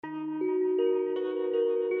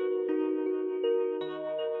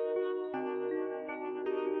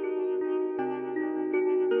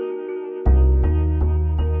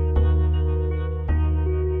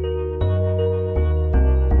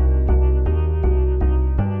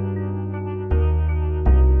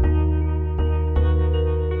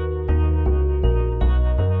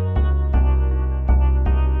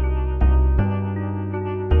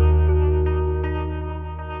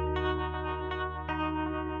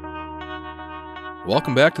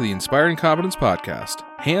Welcome back to the Inspiring Competence Podcast.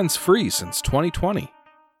 Hands-free since 2020.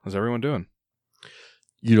 How's everyone doing?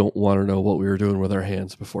 You don't want to know what we were doing with our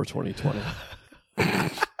hands before 2020.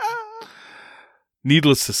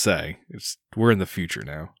 Needless to say, we're in the future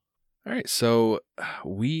now. All right, so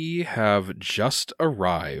we have just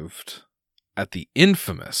arrived at the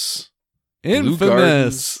infamous Blue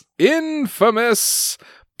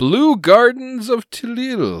Gardens of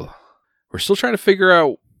Tillil. We're still trying to figure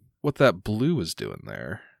out what that blue is doing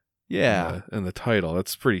there. Yeah. In the title.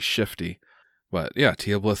 That's pretty shifty. But yeah,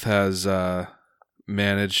 Teoblith has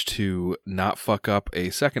managed to not fuck up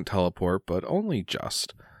a second teleport, but only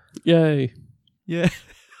just. Yay. Yeah.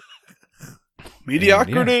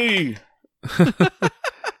 Mediocrity!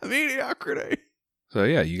 Mediocrity. So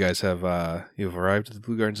yeah, you guys have you've arrived at the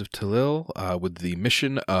Blue Gardens of Tillil with the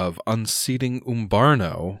mission of unseating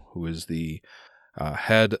Umbarno, who is the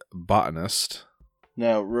head botanist.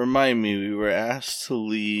 Now, remind me, we were asked to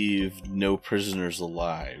leave no prisoners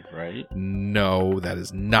alive, right? No, that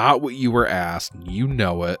is not what you were asked. You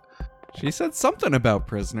know it. She said something about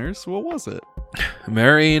prisoners. What was it?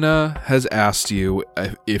 Marina has asked you,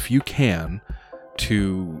 if you can,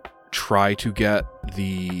 to try to get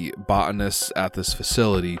the botanists at this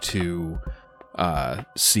facility to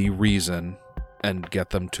see reason and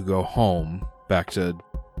get them to go home back to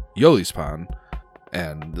Yolispan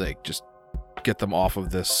and like just get them off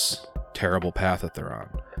of this terrible path that they're on.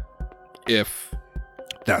 If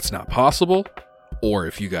that's not possible, or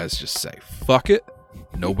if you guys just say fuck it,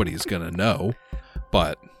 nobody's gonna know,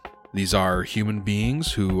 but these are human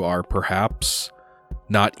beings who are perhaps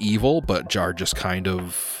not evil, but are just kind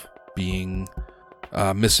of being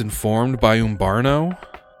misinformed by Umbarno.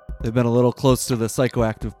 They've been a little close to the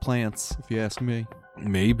psychoactive plants, if you ask me.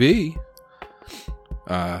 Maybe.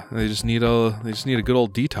 They just need a good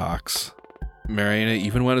old detox. Marina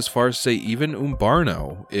even went as far as to say even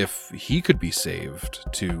Umbarno, if he could be saved,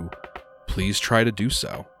 to please try to do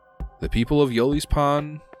so. The people of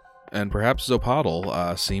Yolispan and perhaps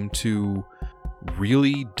Zopatl seem to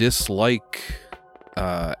really dislike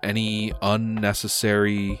any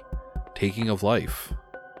unnecessary taking of life.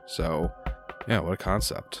 So, yeah, what a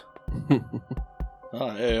concept.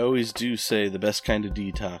 I always do say the best kind of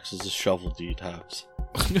detox is a shovel detox.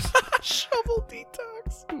 Shovel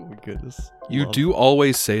detox. Oh my goodness. You do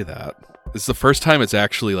always say that. It's the first time it's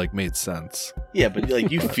actually like made sense. Yeah, but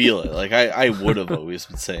like you feel it. Like I would have always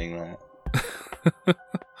been saying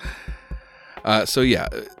that. So yeah,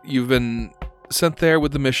 you've been sent there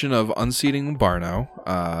with the mission of unseating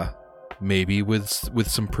Umbarno, maybe with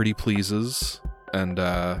some pretty pleases and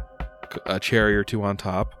a cherry or two on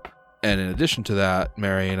top. And in addition to that,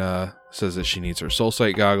 Marina says that she needs her soul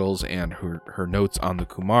sight goggles and her notes on the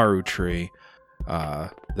Kumaru tree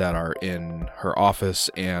that are in her office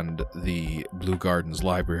and the Blue Gardens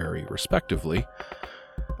library, respectively,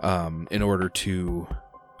 in order to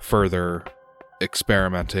further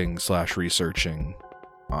experimenting / researching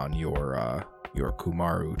on your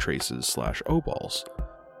Kumaru traces / O-balls.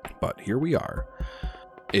 But here we are.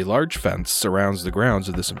 A large fence surrounds the grounds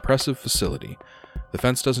of this impressive facility. The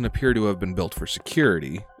fence doesn't appear to have been built for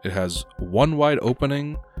security. It has one wide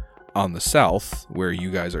opening on the south, where you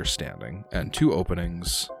guys are standing, and two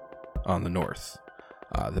openings on the north.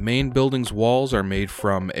 The main building's walls are made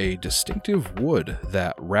from a distinctive wood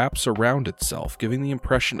that wraps around itself, giving the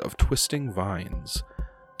impression of twisting vines.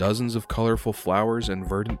 Dozens of colorful flowers and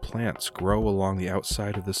verdant plants grow along the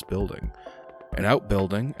outside of this building. An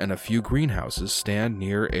outbuilding and a few greenhouses stand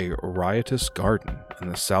near a riotous garden in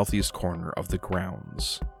the southeast corner of the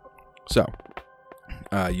grounds. So,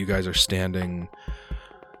 you guys are standing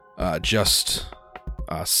just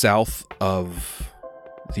south of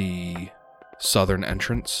the southern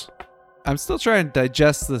entrance. I'm still trying to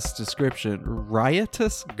digest this description.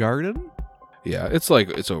 Riotous garden? Yeah, it's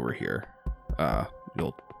over here.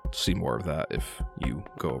 You'll see more of that if you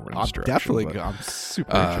go over in this direction. I'm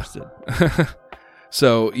super interested.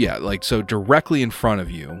 So yeah, so directly in front of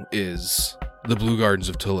you is the Blue Gardens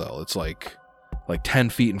of Tillil. It's like 10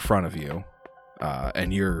 feet in front of you,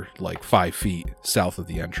 and you're like 5 feet south of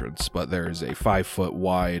the entrance. But there is a 5 foot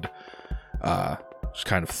wide, just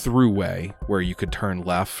kind of throughway where you could turn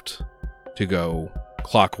left to go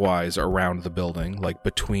clockwise around the building, like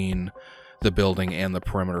between the building and the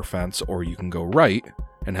perimeter fence, or you can go right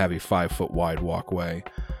and have a 5 foot wide walkway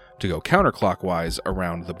to go counterclockwise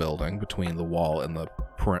around the building between the wall and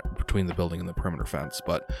between the building and the perimeter fence.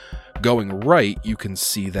 But going right, you can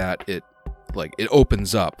see that it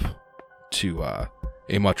opens up to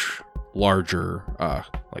a much larger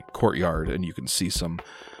courtyard, and you can see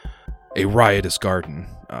a riotous garden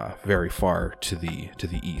very far to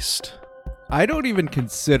the east. I don't even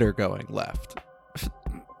consider going left.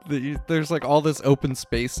 There's like all this open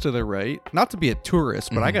space to the right. Not to be a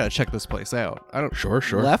tourist, but I gotta check this place out. I don't. Sure.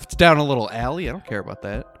 Left down a little alley. I don't care about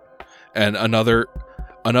that. And another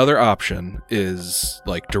option is,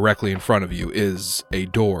 like, directly in front of you is a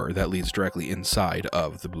door that leads directly inside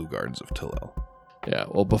of the Blue Gardens of Tillel. Yeah,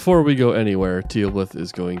 well, before we go anywhere, Teoblith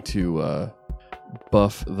is going to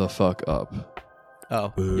buff the fuck up.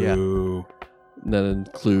 Oh, yeah. Boo. And that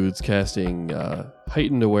includes casting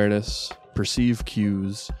heightened awareness, perceive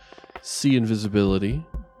cues, see invisibility,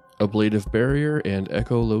 ablative barrier, and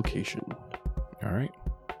echolocation. All right.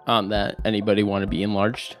 That anybody want to be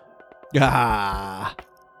enlarged?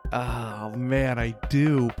 Oh man, I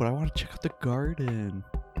do, but I want to check out the garden.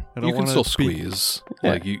 I don't You can wanna still be- squeeze.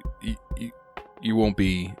 Yeah. Like, you won't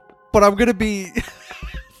be... But I'm gonna be.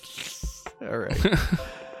 All right.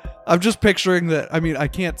 I'm just picturing that. I mean, I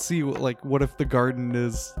can't see what if the garden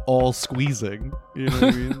is all squeezing? You know what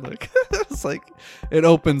I mean? Like it's like it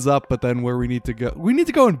opens up, but then where we need to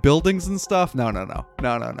go in buildings and stuff. No.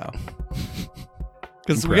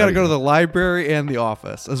 Because we got to go to the library and the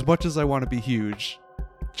office. As much as I want to be huge,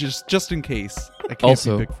 just in case I can't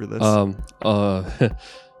Also, be big for this.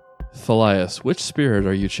 Thalias, which spirit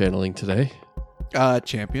are you channeling today?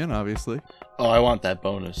 Champion, obviously. Oh, I want that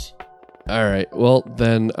bonus. All right, well,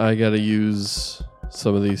 then I gotta use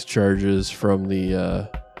some of these charges from the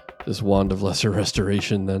this Wand of Lesser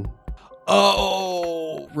Restoration then.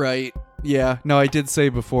 Oh, right. Yeah. No, I did say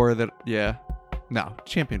before that. Yeah. No,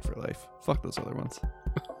 champion for life. Fuck those other ones.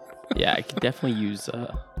 Yeah, I could definitely use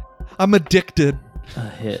I'm addicted. a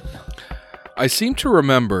hit. I seem to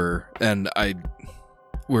remember, and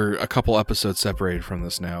we're a couple episodes separated from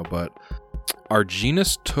this now, but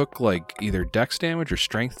Arginus took like either dex damage or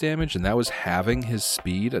strength damage, and that was halving his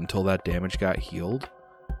speed until that damage got healed.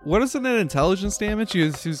 What isn't it intelligence damage? He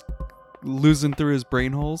was losing through his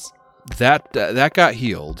brain holes. That got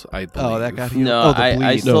healed, I believe. Oh, that got healed. No, Oh, the I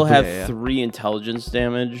bleed. still have Yeah. 3 intelligence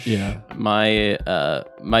damage. Yeah. My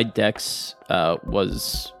dex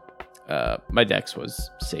was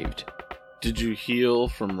saved. Did you heal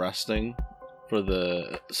from resting for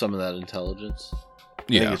some of that intelligence?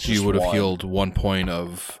 Yeah, it's you just would have one. healed 1 point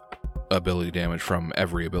of ability damage from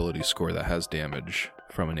every ability score that has damage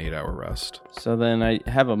from an 8-hour rest. So then I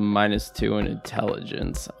have a -2 in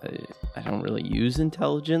intelligence. I don't really use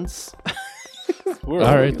intelligence. All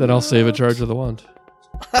right, then I'll save a charge of the wand.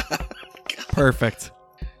 Perfect.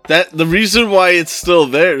 The reason why it's still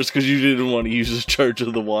there is because you didn't want to use a charge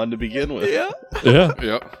of the wand to begin with. Yeah. Yeah.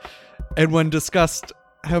 Yep. And when discussed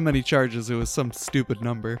how many charges, it was some stupid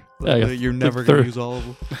number. Yeah, I got You're never going to thir- use all of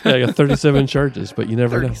them. Yeah, I got 37 charges, but you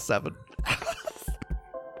never know. 37.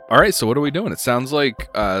 All right, so what are we doing? It sounds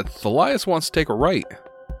like Thalias wants to take a right.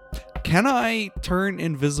 Can I turn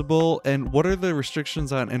invisible? And what are the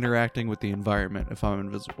restrictions on interacting with the environment if I'm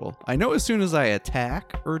invisible? I know as soon as I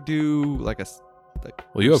attack or do Well,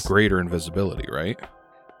 you have greater invisibility, right?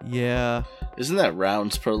 Yeah. Isn't that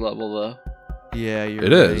rounds per level, though? Yeah, you're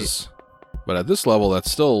It right. is. But at this level,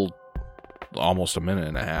 that's still almost a minute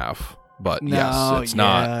and a half. But No, yes, it's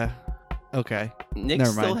not. yeah. Okay. Nick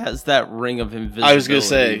Never still mind. has that ring of invisibility. I was gonna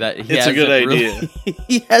say, that he it's a good hasn't idea.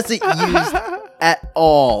 he hasn't used at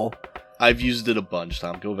all. I've used it a bunch,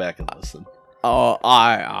 Tom. Go back and listen. Oh,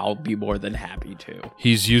 I'll be more than happy to.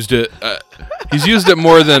 He's used it. He's used it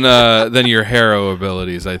more than your hero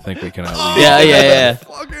abilities. I think we can at least. Yeah.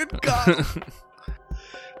 Fucking God.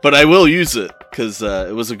 But I will use it, because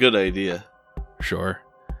it was a good idea. Sure.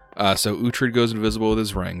 So Uhtred goes invisible with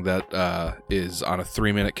his ring. That is on a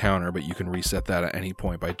 3-minute counter, but you can reset that at any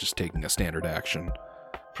point by just taking a standard action.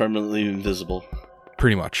 Permanently invisible.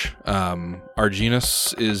 Pretty much.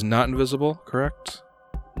 Arginus is not invisible, correct?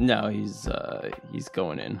 No, he's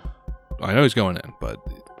going in. I know he's going in, but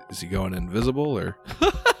is he going invisible or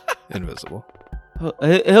invisible?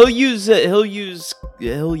 He'll use it. He'll use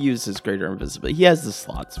his greater invisibility. He has the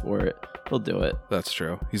slots for it. He'll do it. That's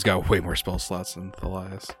true. He's got way more spell slots than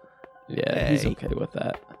Thalias. Yeah, he's Hey. okay with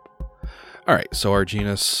that. All right, so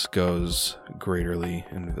Arginus goes greaterly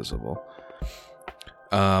invisible.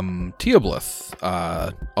 Teoblith,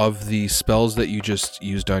 of the spells that you just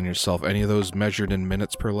used on yourself, any of those measured in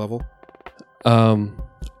minutes per level?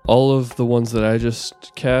 All of the ones that I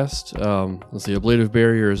just cast, let's see, ablative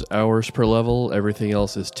barrier is hours per level. Everything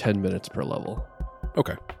else is 10 minutes per level.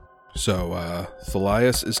 Okay. So,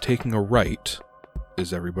 Thalias is taking a right.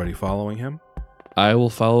 Is everybody following him? I will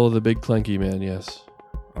follow the big clanky man, yes.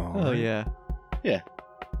 All Oh, right. yeah.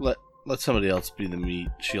 Let somebody else be the meat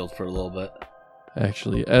shield for a little bit.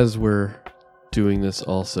 Actually, as we're doing this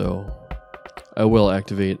also, I will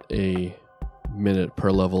activate a minute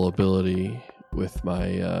per level ability with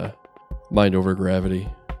my mind over gravity.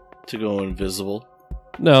 To go invisible.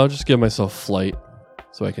 No, just give myself flight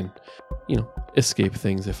so I can, escape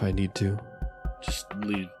things if I need to. Just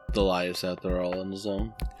leave Elias out there all on his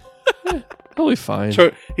own. He'll be fine.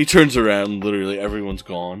 He turns around, literally everyone's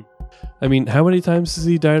gone. I mean, how many times has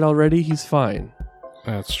he died already? He's fine.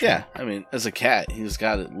 That's true. Yeah, I mean, as a cat, he's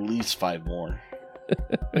got at least 5 more.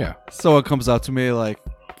 Yeah. Someone comes out to me like,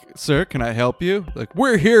 "Sir, can I help you?" Like,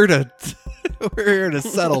 we're here to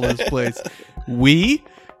settle this place. We?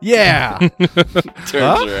 Yeah.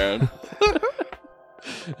 Turns around.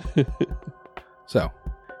 So,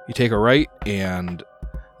 you take a right, and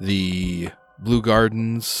the Blue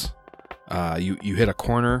Gardens, you hit a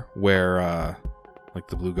corner where,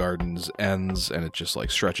 the Blue Gardens ends, and it just,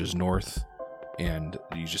 stretches north, and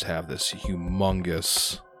you just have this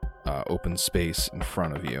humongous open space in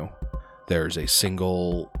front of you. There's a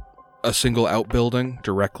single outbuilding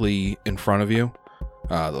directly in front of you.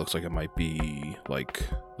 That looks like it might be,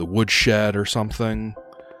 the woodshed or something.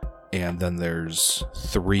 And then there's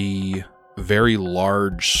 3 very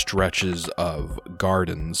large stretches of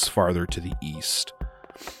gardens farther to the east.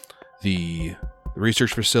 The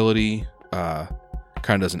research facility kind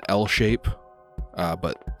of does an L shape,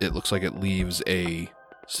 but it looks like it leaves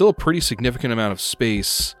still a pretty significant amount of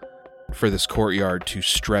space for this courtyard to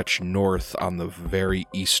stretch north on the very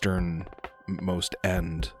easternmost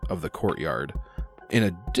end of the courtyard. In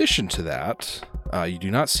addition to that, you do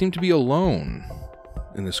not seem to be alone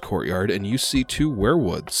in this courtyard, and you see 2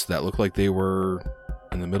 werewoods that look like they were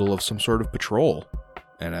in the middle of some sort of patrol.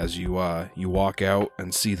 And as you walk out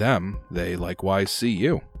and see them, they likewise see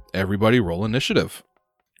you. Everybody roll initiative.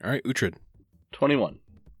 All right, Uhtred. 21.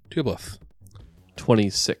 Tublith.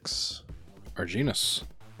 26. Arginus.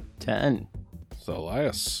 10.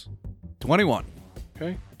 Thalias. 21.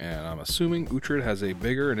 Okay, and I'm assuming Uhtred has a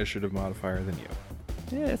bigger initiative modifier than you.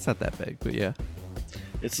 Yeah, it's not that big, but yeah.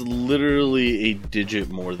 It's literally a digit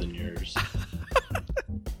more than yours.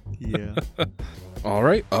 Yeah. All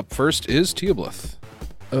right, up first is Teoblith.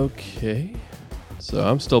 Okay. So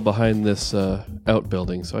I'm still behind this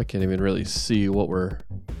outbuilding, so I can't even really see what we're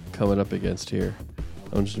coming up against here.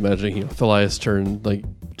 I'm just imagining, Thalias' turn,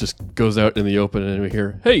 just goes out in the open and we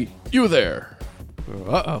hear, "Hey, you there!"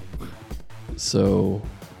 Uh-oh. So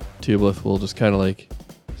Teoblith will just kind of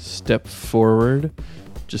step forward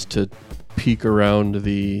just to peek around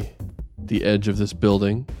the edge of this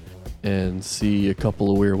building and see a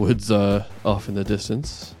couple of werewoods off in the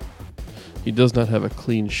distance. He does not have a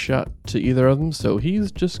clean shot to either of them, so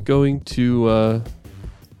he's just going to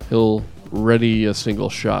he'll ready a single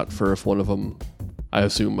shot for if one of them, I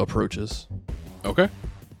assume, approaches. Okay.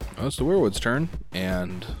 Well, it's the werewoods' turn,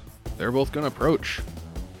 and they're both going to approach.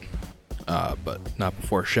 But not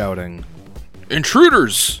before shouting,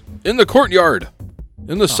 "Intruders! In the courtyard!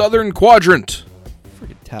 In the southern quadrant!"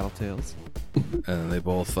 Freaking tattletales. And they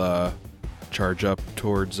both charge up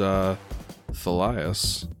towards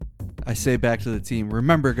Thalias. I say back to the team,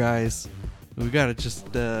 remember, guys, we gotta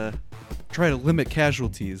just try to limit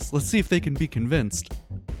casualties. Let's see if they can be convinced.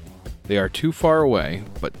 They are too far away,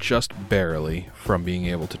 but just barely, from being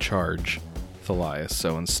able to charge Thalias.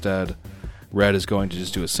 So instead, Red is going to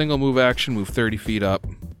just do a single move action, move 30 feet up,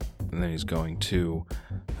 and then he's going to...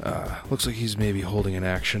 looks like he's maybe holding an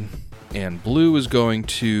action. And Blue is going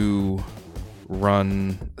to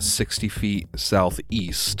run 60 feet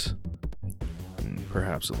southeast. And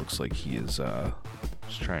perhaps it looks like he is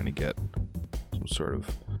just trying to get some sort of...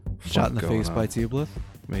 Shot in the going face on. by Teoblith.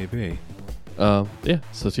 Maybe. Yeah,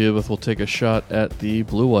 so Teoblith will take a shot at the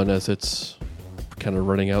blue one as it's kind of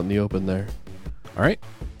running out in the open there. All right.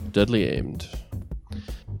 Deadly aimed.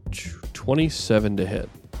 27 to hit.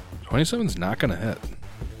 27's not going to hit.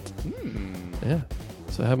 Yeah.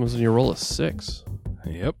 So what happens when you roll a 6?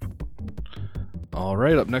 Yep. All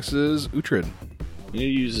right, up next is Uhtred. I'm going to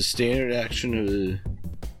use a standard action to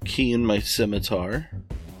key in my scimitar.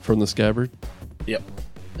 From the scabbard? Yep.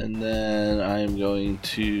 And then I'm going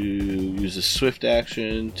to use a swift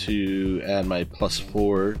action to add my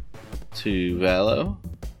 +4 to Valo.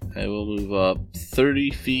 I will move up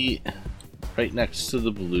 30 feet right next to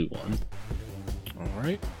the blue one. All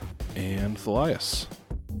right. And Thalias.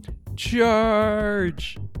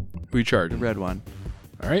 Charge! Who you charge? The red one.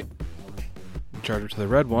 All right. Charge to the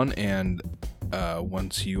red one, and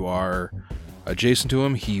once you are adjacent to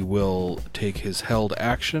him, he will take his held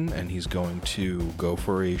action, and he's going to go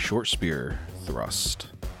for a short spear thrust.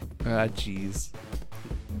 Ah, jeez.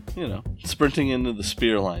 You know, sprinting into the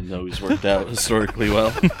spear line always worked out historically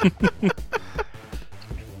well.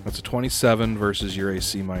 That's a 27 versus your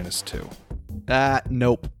AC -2.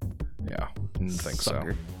 Nope. Yeah. didn't think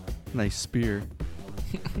Sucker. Nice spear.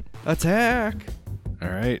 Attack! so.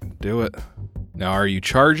 All right, do it. Now, are you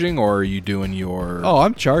charging or are you doing your Oh,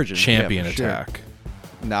 I'm charging. champion Yeah, for sure. attack?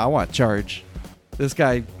 No, I want charge. This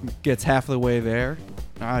guy gets half the way there.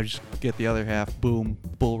 I just get the other half. Boom.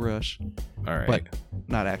 Bull rush. All right. But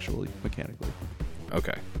not actually, mechanically.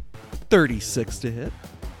 Okay, 36 to hit.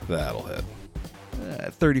 that'll hit.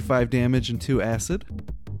 35 damage and 2 acid.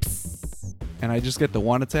 And I just get the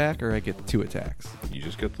 1 attack or I get 2 attacks? You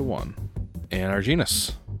just get the 1. And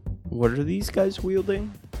Arginus. What are these guys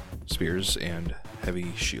wielding? Spears and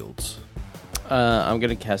heavy shields. I'm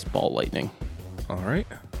gonna cast Ball Lightning, All right.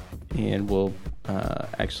 and we'll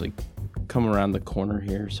actually come around the corner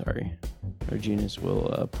here. Sorry, Arginus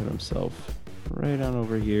will put himself right on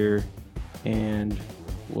over here, and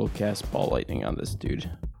we'll cast Ball Lightning on this dude,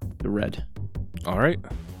 the red. All right.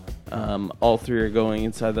 All 3 are going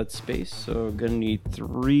inside that space, so I'm gonna need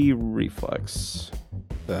 3 reflex.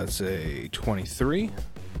 That's a 23,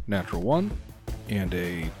 natural 1, and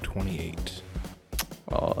a 28.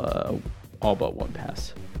 All but 1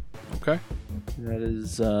 pass. Okay. That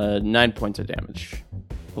is 9 points of damage.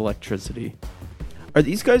 Electricity. Are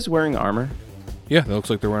these guys wearing armor? Yeah, that looks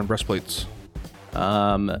like they're wearing breastplates.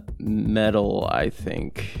 Metal, I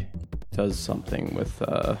think, does something with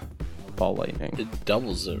Ball Lightning. It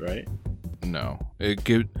doubles it, right? No.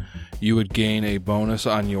 You would gain a bonus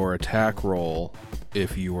on your attack roll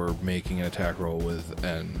if you were making an attack roll with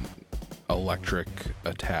an electric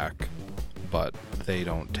attack, but they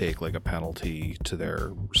don't take like a penalty to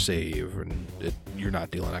their save, and you're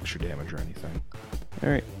not dealing extra damage or anything. All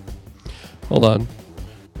right. Hold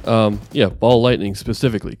on. Yeah, Ball Lightning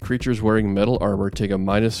specifically. Creatures wearing metal armor take a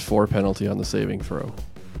 -4 penalty on the saving throw.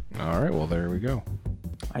 All right, well, there we go.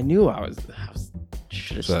 I knew I was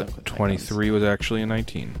should have So stuck that with my 23 was actually a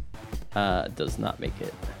 19. guns. Does not make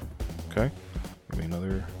it. Okay. Give me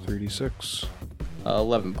another 3d6.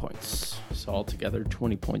 11 points. So altogether,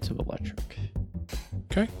 20 points of electric.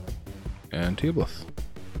 Okay. And Teoblith.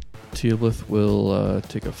 Teoblith will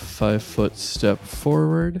take a 5-foot step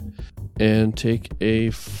forward and take a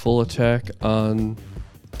full attack on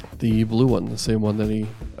the blue one, the same one that he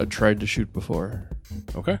tried to shoot before.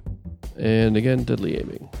 Okay. And again, deadly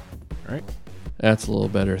aiming. All right. That's a little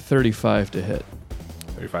better. 35 to hit.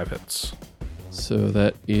 35 hits. So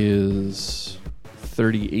that is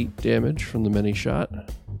 38 damage from the many shot.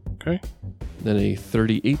 Okay. Then a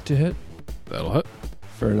 38 to hit That'll hit.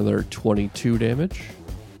 for another 22 damage.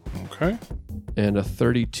 Okay. And a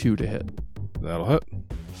 32 to hit That'll hit.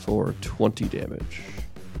 for 20 damage.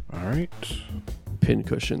 All right.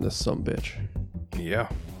 Pincushion this sumbitch. Yeah.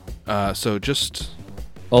 So just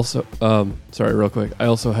Also, sorry, real quick. I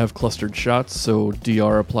also have clustered shots, so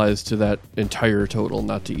DR applies to that entire total,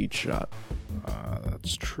 not to each shot.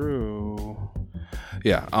 that's true.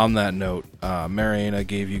 Yeah. On that note, Mariana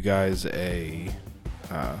gave you guys an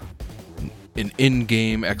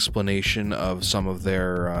in-game explanation of some of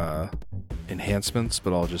their enhancements,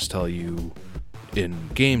 but I'll just tell you in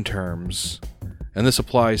game terms, and this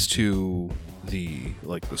applies to the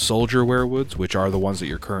soldier werewoods, which are the ones that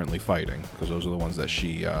you're currently fighting, because those are the ones that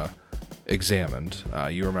she examined.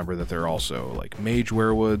 You remember that there are also like mage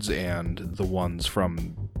werewoods and the ones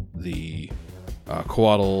from the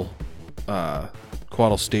Coatl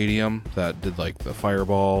Stadium that did like the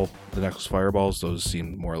necklace fireballs. Those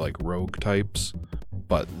seemed more like rogue types,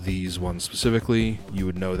 but these ones specifically, you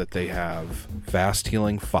would know that they have fast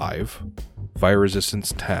healing 5, fire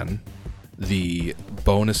resistance 10. The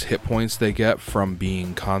bonus hit points they get from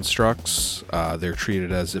being constructs, they're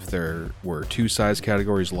treated as if there were 2 size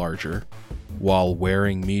categories larger. While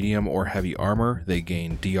wearing medium or heavy armor, they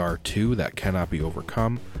gain DR2 that cannot be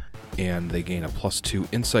overcome, and they gain a +2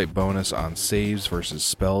 insight bonus on saves versus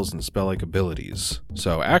spells and spell-like abilities.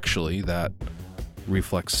 So actually, that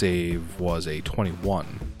reflex save was a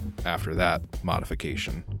 21 after that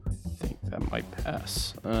modification. I think that might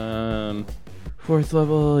pass. 4th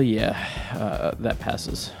level, yeah, that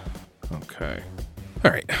passes. Okay.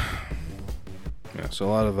 All right. Yeah, so a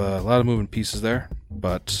lot of moving pieces there,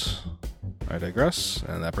 but I digress,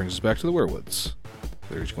 and that brings us back to the werewoods.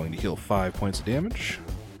 They're just going to heal 5 points of damage.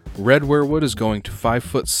 Red werewood is going to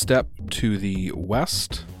 5-foot step to the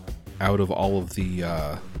west, out of all of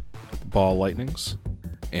the ball lightnings,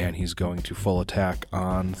 and he's going to full attack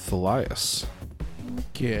on Thalias.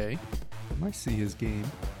 Okay. I see his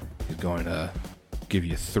game. He's going to give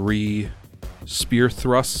you 3 spear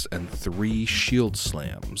thrusts and 3 shield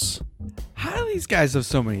slams. How do these guys have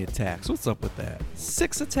so many attacks? What's up with that?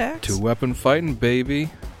 6 attacks? 2-weapon fighting, baby.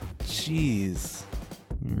 Jeez.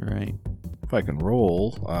 All right. If I can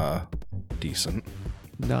roll, decent.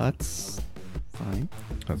 Nuts. Fine.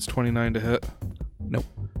 That's 29 to hit. Nope.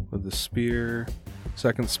 With the spear.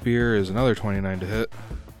 Second spear is another 29 to hit.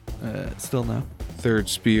 Still no. Third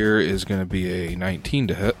spear is going to be a 19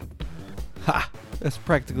 to hit. Ha! That's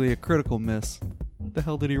practically a critical miss. What the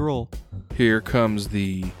hell did he roll? Here comes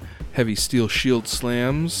the heavy steel shield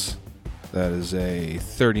slams. That is a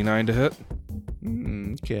 39 to hit.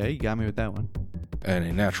 Okay, you got me with that one. And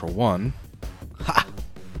a natural 1. Ha!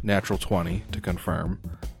 Natural 20 to confirm.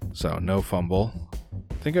 So no fumble.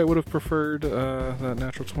 I think I would have preferred that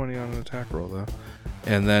natural 20 on an attack roll, though.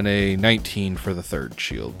 And then a 19 for the third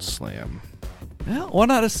shield slam. Well, 1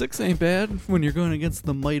 out of 6 ain't bad when you're going against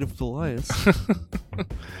the might of Thalias.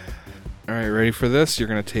 All right, ready for this? You're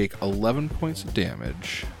going to take 11 points of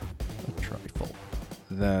damage. A trifle.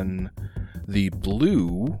 Then the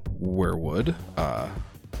blue werewood,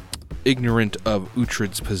 ignorant of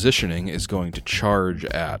Uhtred's positioning, is going to charge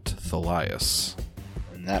at Thalias.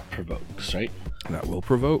 And that provokes, right? That will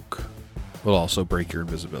provoke. Will also break your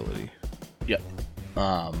invisibility. Yep.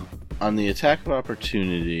 On the attack of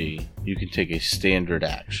opportunity, you can take a standard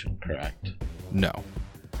action, correct? No.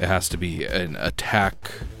 It has to be an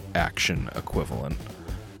attack action equivalent.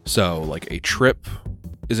 So, like a trip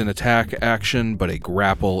is an attack action, but a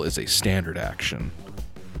grapple is a standard action.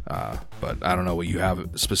 But I don't know what you have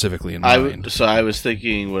specifically in mind. So I was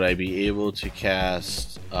thinking, would I be able to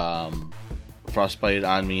cast Frostbite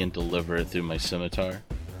on me and deliver it through my scimitar?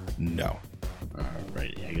 No.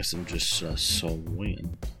 Alrighty, I guess I'm just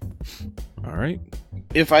swinging. All right.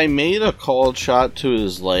 If I made a called shot to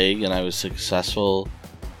his leg and I was successful,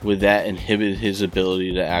 would that inhibit his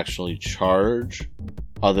ability to actually charge?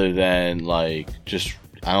 Other than, like, just...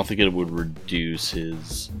 I don't think it would reduce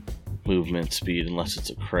his movement speed unless it's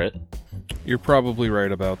a crit. You're probably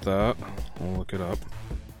right about that. I'll look it up.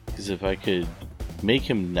 Because if I could make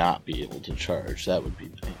him not be able to charge, that would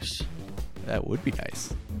be nice. That would be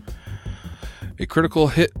nice. A critical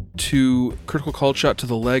called shot to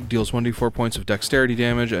the leg deals 1d4 points of dexterity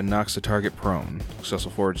damage and knocks the target prone.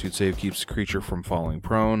 Successful fortitude save keeps the creature from falling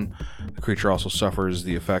prone. The creature also suffers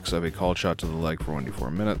the effects of a called shot to the leg for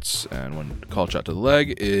 1d4 minutes, and when called shot to the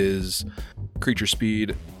leg is creature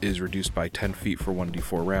speed is reduced by 10 feet for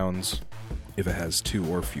 1d4 rounds if it has 2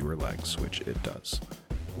 or fewer legs, which it does.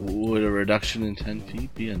 Would a reduction in 10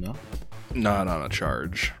 feet be enough? Not on a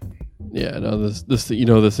charge. Yeah, no, this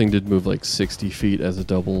thing did move like 60 feet as a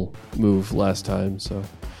double move last time, so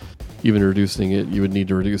even reducing it, you would need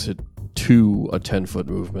to reduce it to a 10-foot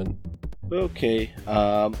movement. Okay,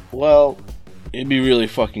 well, it'd be really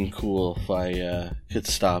fucking cool if I could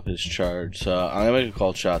stop his charge, so I'm gonna make a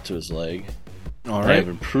called shot to his leg. All I right. have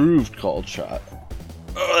improved called shot.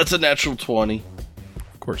 Oh, that's a natural 20.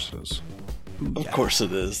 Of course it is. Of course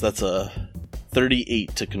it is. That's a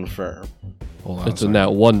 38 to confirm. Hold on. It's a nat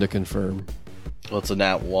 1 to confirm. Well, it's a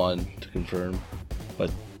nat 1 to confirm.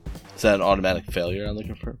 But is that an automatic failure on the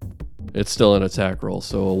confirm? It's still an attack roll,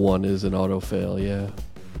 so a 1 is an auto fail, yeah.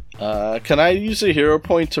 Can I use a hero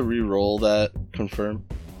point to re-roll that confirm?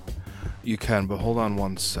 You can, but hold on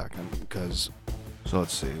 1 second, because... So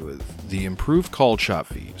let's see, with the improved called shot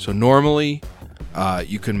feat. So normally,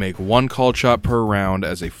 you can make 1 called shot per round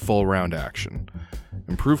as a full round action.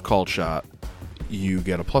 Improved called shot, you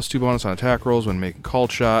get a +2 bonus on attack rolls when making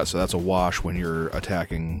called shot, so that's a wash when you're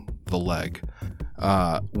attacking the leg.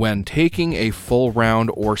 When taking a full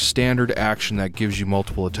round or standard action that gives you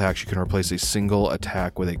multiple attacks, you can replace a single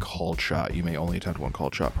attack with a called shot. You may only attempt 1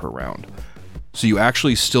 called shot per round. So you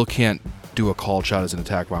actually still can't do a called shot as an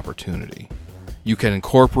attack of opportunity. You can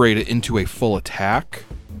incorporate it into a full attack,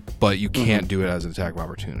 but you can't do it as an attack of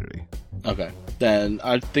opportunity. Okay. Then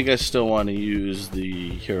I think I still want to use the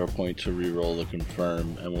hero point to re-roll the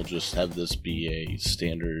confirm, and we'll just have this be a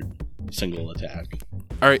standard single attack.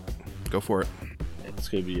 All right, go for it. It's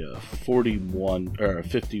going to be a 41 or a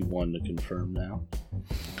 51 to confirm now.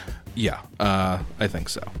 Yeah, I think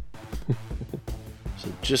so. So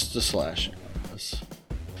just a slashing on this.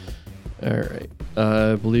 Alright.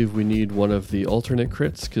 I believe we need one of the alternate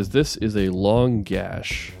crits, because this is a long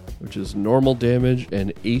gash, which is normal damage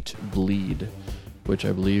and 8 bleed, which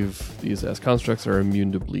I believe these as constructs are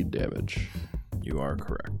immune to bleed damage. You are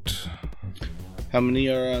correct. How many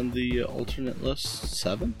are on the alternate list?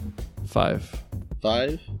 7? 5.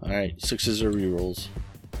 5? Alright, 6s are rerolls.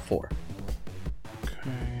 4.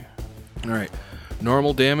 Okay. All right.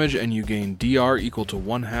 Normal damage, and you gain DR equal to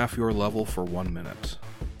 1/2 your level for 1 minute.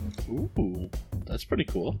 Ooh, that's pretty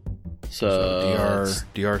cool. So So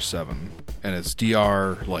DR 7, and it's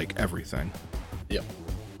DR like everything. Yep.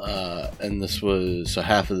 And this was, so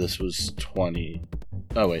half of this was 20.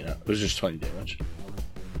 Oh wait, no, it was just 20 damage.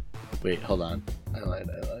 Wait, hold on. I lied.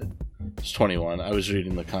 It's 21. I was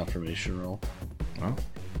reading the confirmation roll. Well,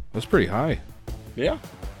 that's pretty high. Yeah.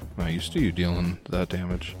 Not used to you dealing that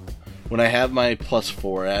damage. When I have my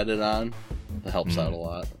 +4 added on, it helps out a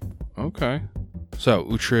lot. Okay. So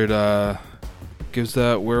Uhtred gives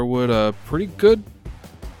that werewood a pretty good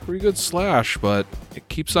slash, but it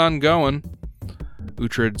keeps on going.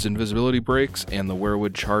 Uhtred's invisibility breaks, and the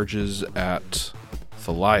werewood charges at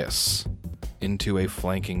Thalias into a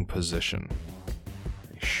flanking position.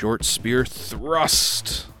 A short spear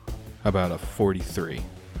thrust. How about a 43?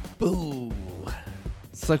 Boo!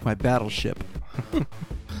 It's like my battleship.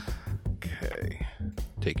 Okay.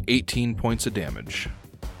 Take 18 points of damage.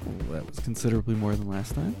 Ooh, that was considerably more than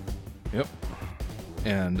last time. Yep.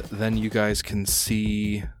 And then you guys can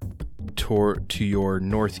see to your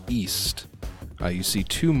northeast. You see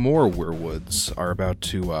 2 more werewoods are about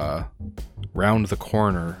to round the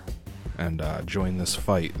corner and join this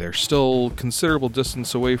fight. They're still considerable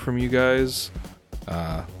distance away from you guys,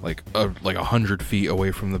 like 100 feet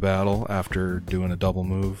away from the battle after doing a double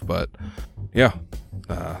move. But yeah,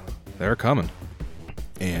 they're coming.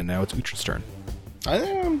 And now it's Uhtred's turn. I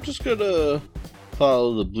think I'm just gonna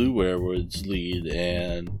follow the blue werewood's lead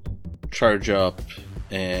and charge up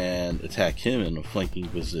and attack him in a flanking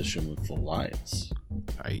position with the lions.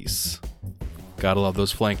 Nice. Gotta love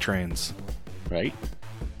those flank trains. Right?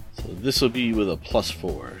 So this will be with a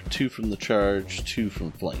 +4. 2 from the charge, 2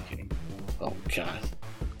 from flanking. Oh god.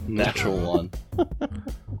 Natural 1.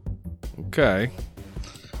 Okay.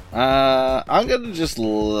 I'm gonna just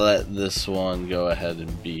let this one go ahead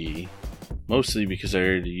and be, mostly because I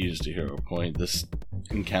already used a hero point this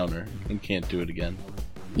encounter and can't do it again.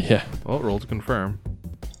 Yeah. Well, roll to confirm.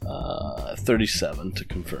 37 to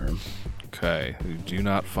confirm. Okay. You do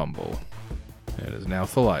not fumble. It is now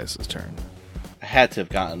Thalias' turn. I had to have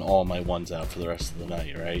gotten all my ones out for the rest of the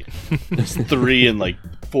night, right? There's 3 and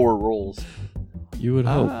 4 rolls. You would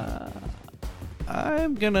hope.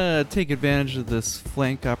 I'm gonna take advantage of this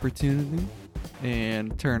flank opportunity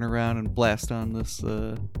and turn around and blast on this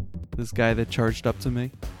this guy that charged up to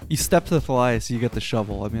me. You step to the Thalias, you get the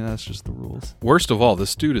shovel. I mean, that's just the rules. Worst of all,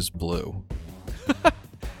 this dude is blue.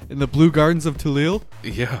 In the blue gardens of Tulil?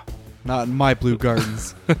 Yeah. Not in my blue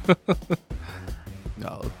gardens.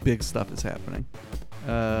 No, big stuff is happening.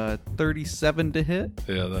 37 to hit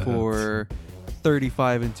Yeah, that for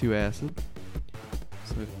 35 and 2 acid.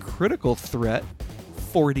 So critical threat,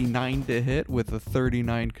 49 to hit with a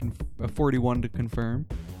 41 to confirm.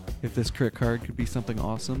 If this crit card could be something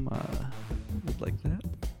awesome, would like that.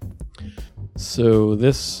 So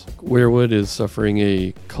this werewood is suffering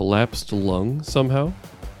a collapsed lung somehow.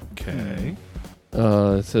 Okay.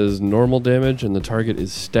 It says normal damage, and the target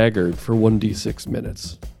is staggered for 1d6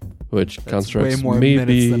 minutes, which That's constructs way more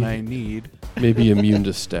minutes than I need. maybe immune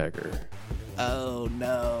to stagger. Oh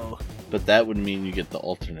no. But that would mean you get the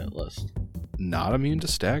alternate list. Not immune to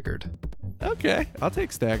staggered. Okay, I'll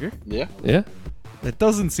take stagger. Yeah. Yeah. It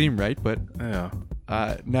doesn't seem right, but Yeah.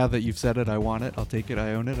 now that you've said it, I want it. I'll take it.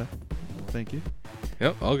 I own it. Thank you.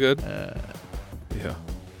 Yep, all good. Yeah.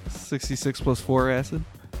 66 plus 4 acid.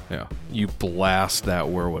 Yeah. You blast that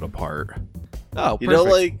werewood apart. Oh, You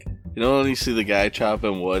perfect. know when you see the guy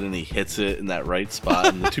chopping wood and he hits it in that right spot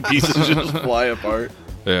and the 2 pieces just fly apart?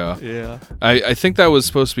 Yeah. Yeah. I think that was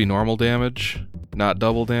supposed to be normal damage, not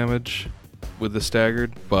double damage with the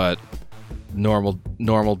staggered, but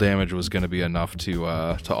normal damage was going to be enough to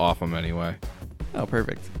off him anyway. Oh,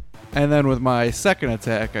 perfect. And then with my second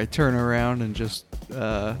attack, I turn around and just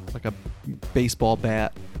like a baseball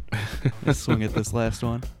bat, I swing at this last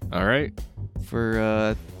one All right.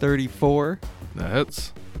 for 34, That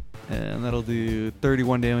hits. and that'll do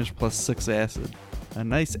 31 damage plus 6 acid. A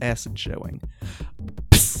nice acid showing.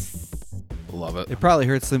 Love it. It probably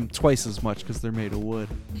hurts them twice as much because they're made of wood.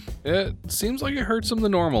 It seems like it hurts him the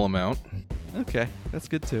normal amount. Okay, that's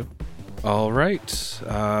good too. All right.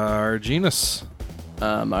 Arginus.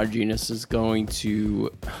 Arginus is going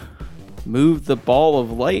to move the ball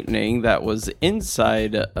of lightning that was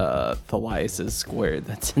inside Thalias' square.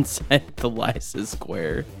 That's inside Thalias'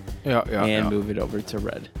 square. Yeah, And move it over to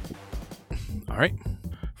red. All right.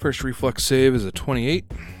 First reflex save is a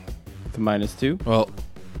 28. The -2 Well,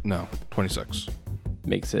 no, 26.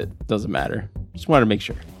 makes it. Doesn't matter. Just want to make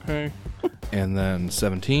sure. Okay. And then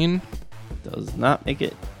 17. Does not make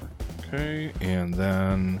it. Okay. And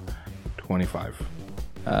then 25.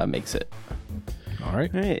 Makes it. All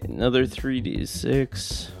right. All right, another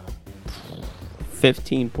 3d6.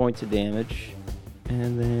 15 points of damage.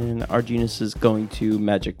 And then Arginus is going to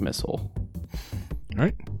magic missile. All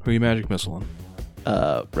right. Who are you magic missiling?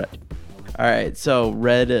 Red. All right, so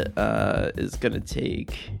red is going to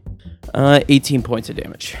take 18 points of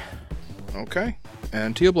damage. Okay.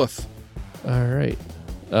 And Teoblith. All right.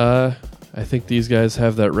 I think these guys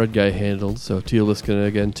have that red guy handled, so Teoblith's going to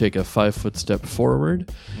again take a 5-foot step forward,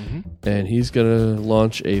 and he's going to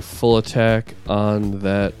launch a full attack on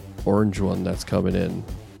that orange one that's coming in.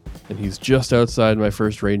 And he's just outside my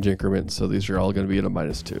first range increment, so these are all going to be at a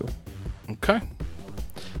 -2. Okay.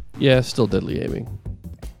 Yeah, still deadly aiming.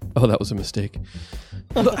 Oh, that was a mistake.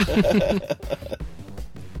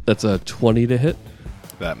 That's a 20 to hit,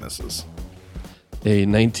 That misses. a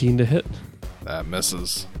 19 to hit, That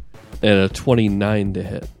misses. and a 29 to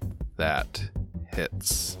hit. That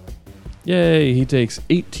hits. Yay, he takes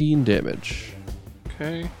 18 damage.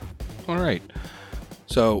 Okay. All right.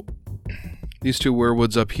 So these two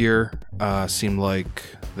werewoods up here seem like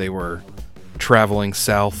they were traveling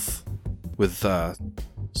south with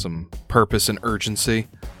some purpose and urgency.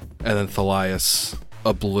 And then Thalias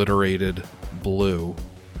obliterated blue.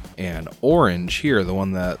 And orange here, the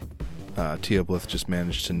one that Teoblith just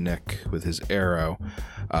managed to nick with his arrow,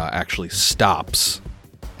 actually stops.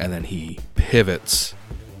 And then he pivots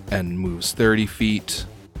and moves 30 feet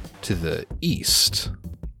to the east.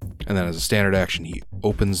 And then as a standard action, he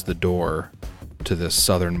opens the door to this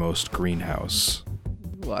southernmost greenhouse.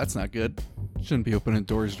 Well, that's not good. Shouldn't be opening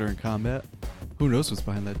doors during combat. Who knows what's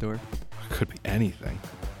behind that door? Could be anything.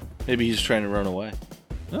 Maybe he's trying to run away.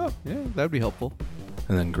 Oh, yeah, that'd be helpful.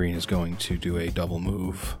 And then green is going to do a double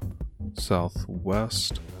move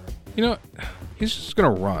southwest. You know what? He's just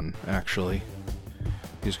going to run, actually.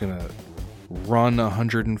 He's going to run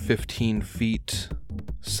 115 feet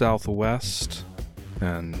southwest.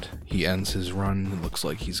 And he ends his run. It looks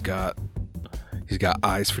like he's got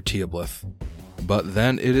eyes for Teoblith. But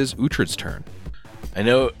then it is Uhtred's turn. I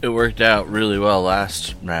know it worked out really well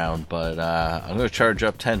last round, but I'm going to charge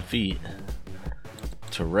up 10 feet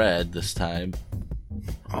to red this time.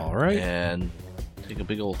 All right. And take a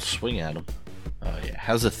big old swing at him. Oh, yeah.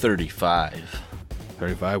 How's a 35?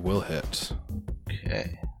 35 will hit.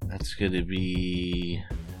 Okay. That's going to be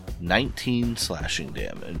 19 slashing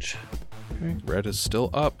damage. Okay. Red is still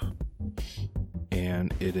up.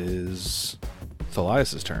 And it is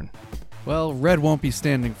Thalias' turn. Well, Red won't be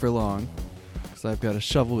standing for long, because I've got a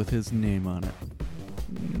shovel with his name on it.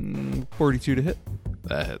 42 to hit.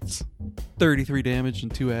 That hits. 33 damage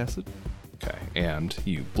and 2 acid. Okay. And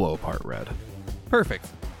you blow apart Red. Perfect.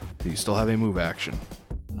 You still have a move action.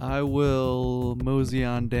 I will mosey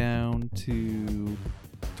on down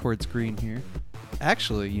towards green here.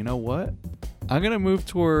 Actually, you know what? I'm going to move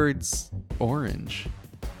towards orange,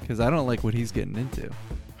 because I don't like what he's getting into.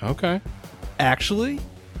 Okay. Actually,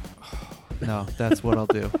 no, that's what I'll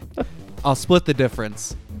do. I'll split the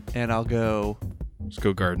difference, and I'll go... Let's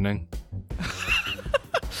go gardening.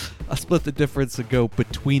 I'll split the difference and go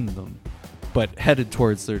between them, but headed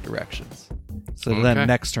towards their directions. So Okay. then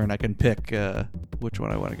next turn I can pick which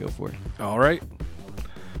one I want to go for. All right.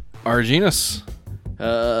 Arginus.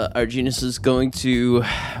 Arginus is going to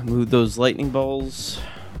move those lightning balls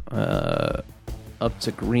up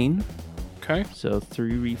to green. Okay. So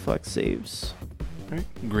 3 reflex saves. Okay.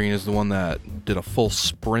 Green is the one that did a full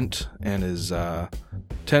sprint and is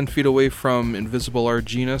 10 feet away from invisible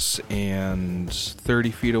Arginus and 30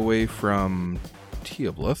 feet away from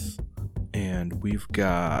Teoblith. And we've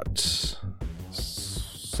got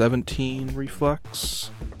 17 reflex,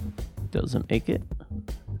 Doesn't make it.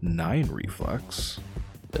 9 reflex,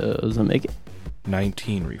 Doesn't make it.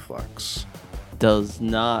 19 reflex. Does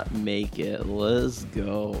not make it. Let's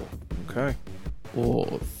go. Okay. Oh,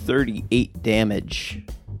 38 damage.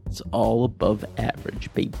 It's all above average,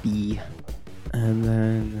 baby. And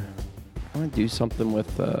then I'm gonna do something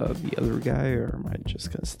with the other guy, or am I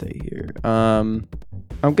just gonna stay here? I'm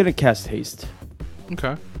gonna cast haste.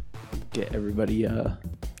 Okay. Get everybody.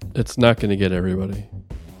 It's not going to get everybody.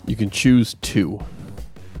 You can choose 2.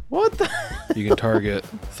 What the? You can target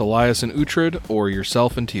Thalias and Uhtred or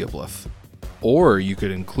yourself and Teoblith. Or you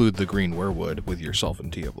could include the green werewood with yourself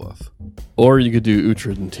and Teoblith. Or you could do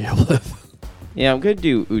Uhtred and Teoblith. Yeah, I'm gonna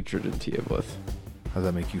do Uhtred and Teoblith. How does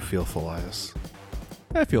that make you feel, Thalias?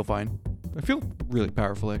 I feel fine. I feel really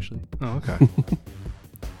powerful, actually. Oh, okay.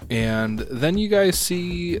 And then you guys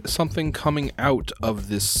see something coming out of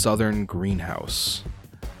this southern greenhouse.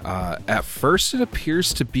 At first, it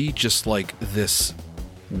appears to be just like this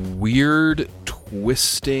weird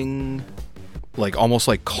twisting, like almost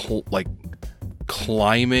like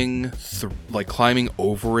climbing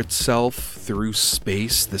over itself through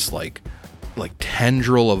space. This like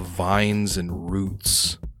tendril of vines and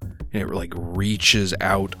roots, and it like reaches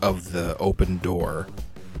out of the open door,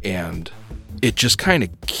 and it just kind of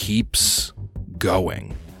keeps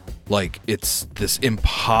going. Like it's this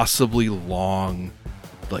impossibly long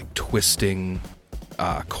like twisting,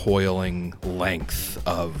 coiling length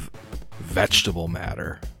of vegetable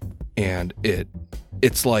matter, and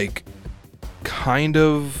it's like kind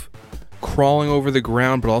of crawling over the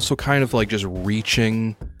ground, but also kind of like just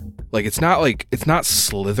reaching. Like it's not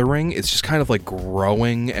slithering, it's just kind of like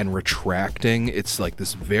growing and retracting. It's like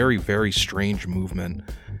this very, very strange movement,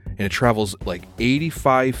 and it travels like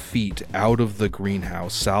 85 feet out of the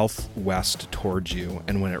greenhouse southwest towards you,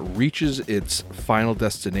 and when it reaches its final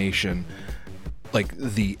destination, like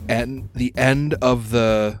the end of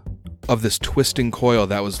this twisting coil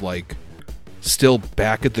that was like still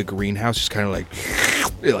back at the greenhouse just kind of like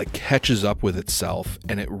it like catches up with itself,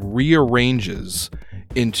 and it rearranges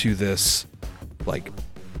into this like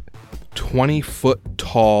 20-foot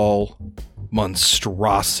tall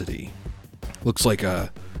monstrosity. Looks like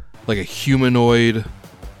a humanoid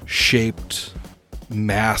shaped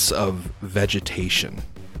mass of vegetation.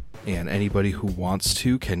 And anybody who wants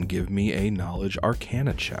to can give me a knowledge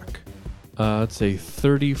arcana check. It's a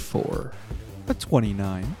 34. A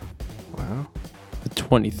 29. Wow.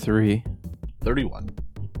 23. 31.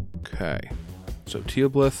 Okay. So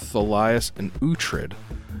Teoblith, Thalias, and Uhtred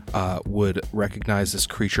would recognize this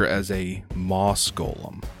creature as a moss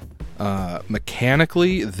golem.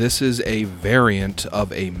 Mechanically, this is a variant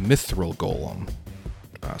of a mithril golem.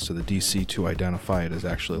 So the DC to identify it is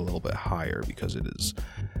actually a little bit higher because it is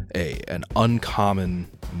an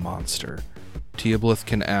uncommon monster. Teoblith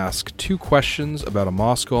can ask 2 questions about a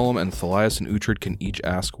moss golem, and Thalias and Uhtred can each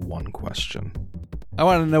ask 1 question. I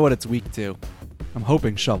want to know what it's weak to. I'm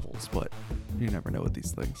hoping shovels, but you never know with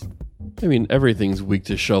these things. I mean, everything's weak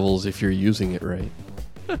to shovels if you're using it right.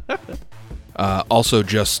 Also,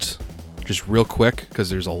 just real quick, because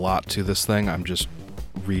there's a lot to this thing. I'm just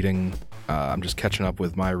reading. I'm just catching up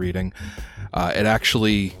with my reading. It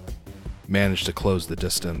actually managed to close the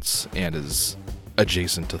distance and is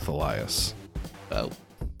adjacent to Thalias. Oh.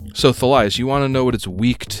 So, Thalias, you want to know what it's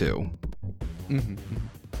weak to? Mm-hmm.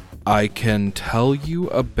 I can tell you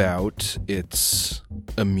about its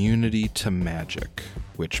immunity to magic,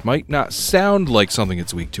 which might not sound like something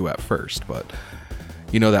it's weak to at first, but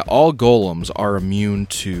you know that all golems are immune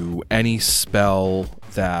to any spell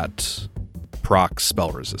that procs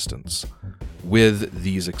spell resistance, with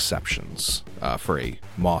these exceptions for a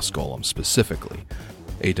moss golem specifically.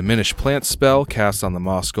 A diminished plant spell cast on the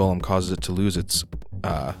moss golem causes it to lose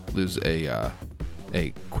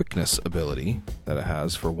a quickness ability that it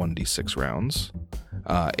has for 1d6 rounds.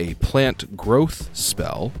 A plant growth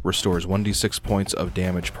spell restores 1d6 points of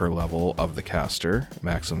damage per level of the caster,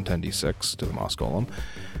 maximum 10d6 to the moss golem.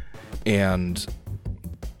 And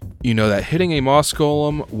you know that hitting a moss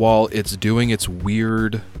golem while it's doing its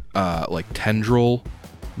weird like tendril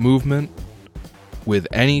movement with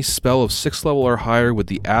any spell of 6th level or higher with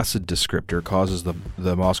the acid descriptor causes the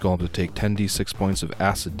moss golem to take 10d6 points of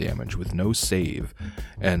acid damage with no save,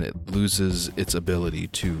 and it loses its ability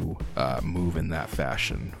to move in that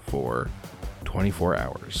fashion for 24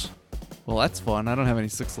 hours. Well, that's fun. I don't have any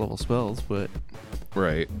 6th level spells, but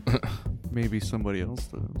Right. maybe somebody else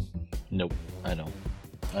does. Nope, I don't.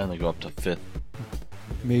 I only go up to 5th.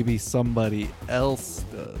 Maybe somebody else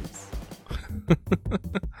does.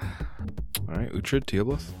 All right, Uhtred,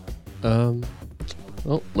 Teoblith.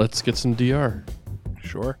 Well, let's get some DR.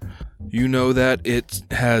 Sure. You know that it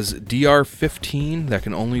has DR 15 that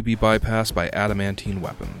can only be bypassed by adamantine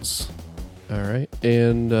weapons. All right,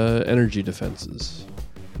 and energy defenses.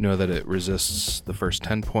 You know that it resists the first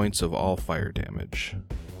 10 points of all fire damage.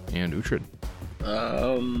 And Uhtred.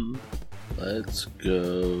 Let's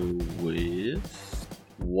go with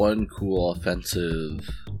 1 cool offensive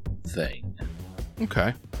thing.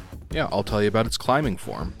 Okay. Yeah, I'll tell you about its climbing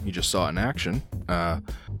form. You just saw it in action.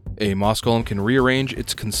 A moss golem can rearrange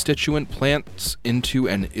its constituent plants into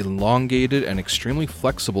an elongated and extremely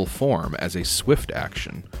flexible form as a swift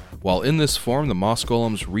action. While in this form, the moss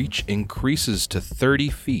golem's reach increases to 30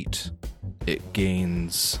 feet. It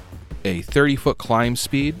gains a 30-foot climb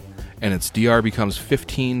speed, and its DR becomes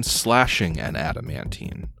 15 slashing and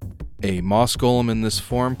adamantine. A moss golem in this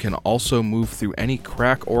form can also move through any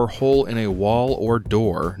crack or hole in a wall or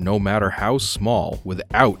door, no matter how small,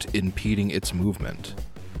 without impeding its movement.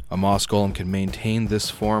 A moss golem can maintain this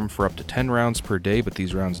form for up to 10 rounds per day, but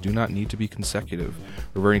these rounds do not need to be consecutive.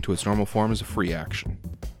 Reverting to its normal form is a free action.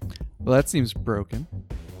 Well, that seems broken.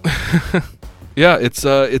 Yeah, it's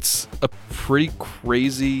a pretty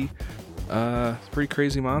crazy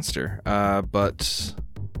monster. But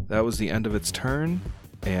that was the end of its turn.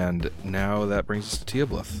 And now that brings us to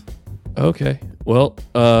Teoblith. Okay. Well,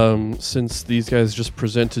 since these guys just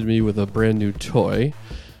presented me with a brand new toy,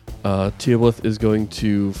 Teoblith is going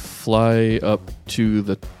to fly up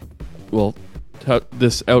to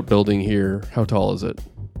this outbuilding here. How tall is it?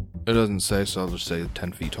 It doesn't say, so I'll just say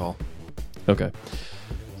 10 feet tall. Okay.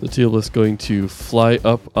 So Teoblith's going to fly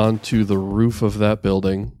up onto the roof of that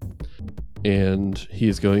building, and he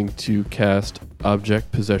is going to cast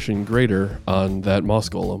Object Possession Greater on that moss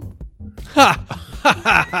golem.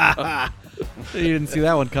 Ha! You didn't see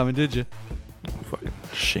that one coming, did you? Fucking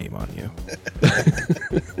shame on you.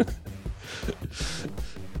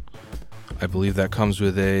 I believe that comes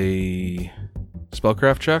with a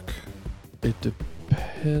spellcraft check. It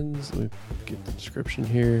depends. Let me get the description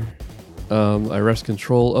here. I wrest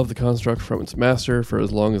control of the construct from its master. For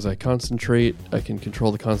as long as I concentrate, I can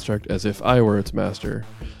control the construct as if I were its master.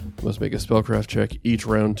 I must make a spellcraft check each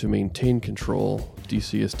round to maintain control.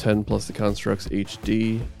 DC is 10 plus the construct's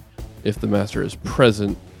HD. If the master is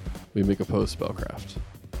present, we make a post spellcraft.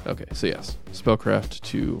 Okay, so yes, spellcraft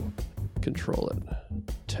to control it.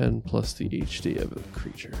 10 plus the HD of the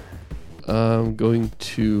creature. I'm going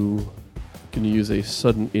to use a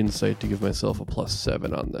sudden insight to give myself a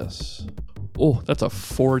 +7 on this. Oh, that's a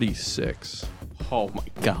 46. Oh my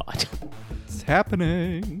god. It's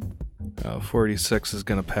happening. 46 is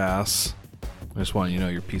going to pass. I just want you to know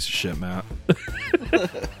you're a piece of shit, Matt.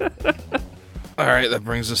 All right, that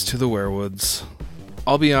brings us to the werewoods.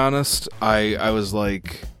 I'll be honest, I was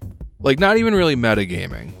like not even really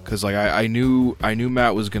metagaming, because like I knew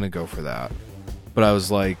Matt was going to go for that. But I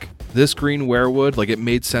was like, this green werewood, like it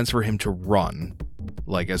made sense for him to run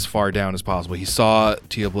like as far down as possible. He saw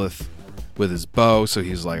Teoblith with his bow, so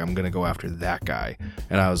he's like, I'm going to go after that guy.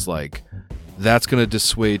 And I was like, that's going to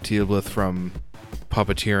dissuade Teoblith from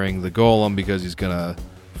puppeteering the golem because he's going to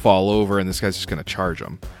fall over and this guy's just going to charge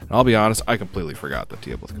him. And I'll be honest, I completely forgot that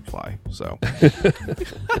Teoblith could fly. So,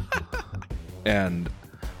 and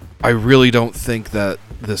I really don't think that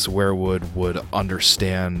this werewood would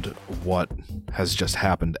understand what has just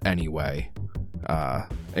happened anyway.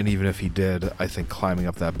 And even if he did, I think climbing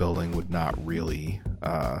up that building would not really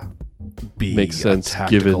be Makes sense, a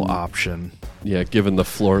tactical given option. Yeah, given the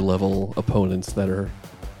floor level opponents that are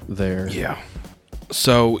there. Yeah.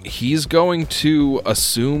 So he's going to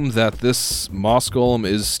assume that this moss golem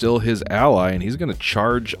is still his ally, and he's going to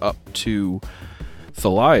charge up to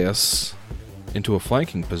Thalias into a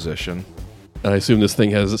flanking position. And I assume this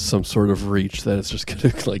thing has some sort of reach that it's just going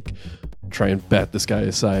to like try and bat this guy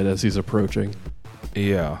aside as he's approaching.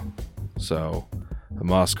 Yeah. So the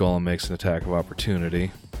moss golem makes an attack of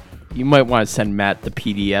opportunity. You might want to send Matt the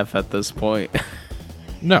PDF at this point.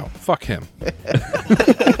 No, fuck him.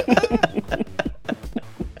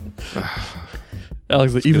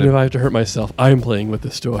 Alex, even if I have to hurt myself, I'm playing with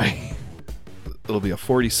this toy. It'll be a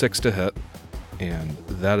 46 to hit, and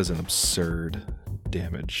that is an absurd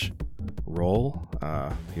damage roll.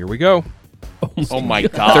 Here we go. Oh my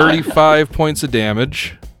god. 35 points of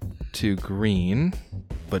damage to green,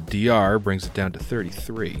 but DR brings it down to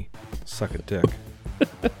 33. Suck a dick.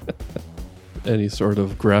 Any sort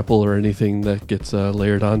of grapple or anything that gets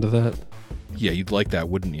layered onto that? Yeah, you'd like that,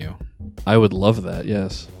 wouldn't you? I would love that,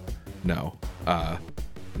 yes. No.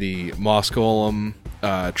 The Moss Golem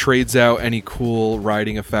trades out any cool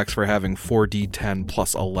riding effects for having 4d10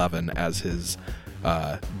 plus 11 as his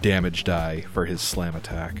damage die for his slam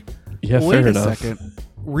attack. Yeah, Wait fair enough. a second.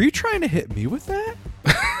 Were you trying to hit me with that?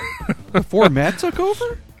 Before Matt took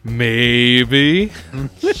over? Maybe.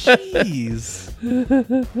 Jeez.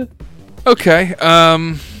 Okay,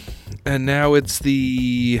 and now it's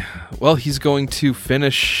he's going to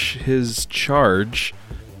finish his charge.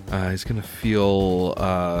 He's going to feel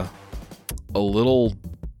a little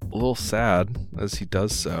sad as he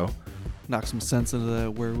does so. Knock some sense into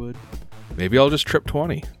that werewood. Maybe I'll just trip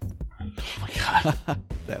 20. Oh my god.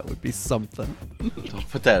 That would be something. Don't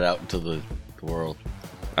put that out into the world.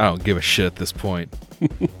 I don't give a shit at this point.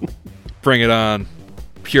 Bring it on.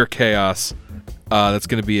 Pure chaos. That's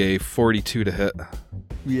going to be a 42 to hit.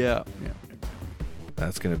 Yeah.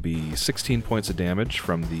 That's going to be 16 points of damage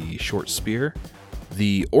from the short spear.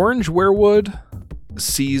 The orange werewood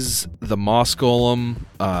sees the moss golem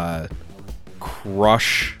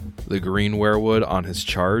crush the green werewood on his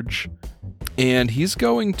charge, and he's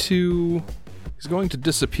going to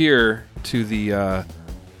disappear to the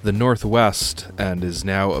northwest and is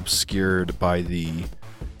now obscured by the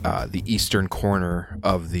eastern corner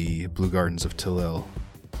of the Blue Gardens of Talil.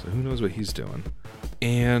 So who knows what he's doing?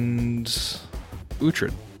 And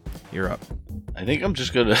Uhtred, you're up. I think I'm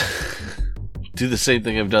just gonna do the same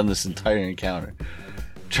thing I've done this entire encounter.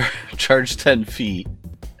 Charge 10 feet,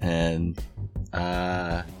 and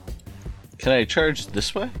can I charge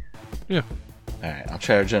this way? Yeah. Alright, I'll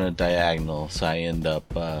charge on a diagonal so I end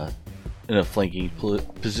up in a flanking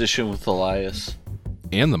position with Elias.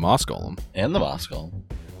 And the Moss Golem. And the Moss Golem.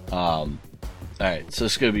 Alright, so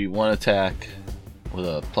it's going to be 1 attack with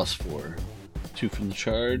a +4. 2 from the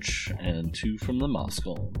charge and 2 from the Moss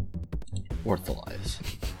Golem. Worth Elias.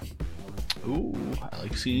 Ooh, I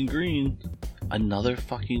like seeing green. Another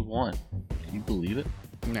fucking 1. Can you believe it?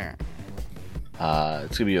 Nah.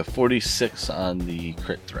 It's going to be a 46 on the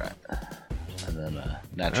crit threat. And then a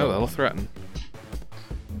natural. Oh, that'll 1. threaten.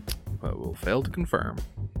 But we'll fail to confirm.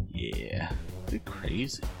 Yeah. They're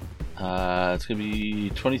crazy. It's going to be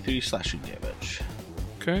 23 slashing damage.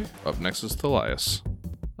 Okay. Up next is Thalias.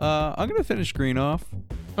 I'm gonna finish green off,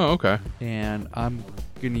 Oh, okay. and I'm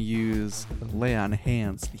gonna use lay on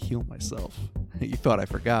hands to heal myself. You thought I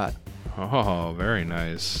forgot? Oh, very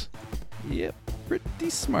nice. Yep, pretty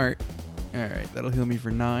smart. All right, that'll heal me for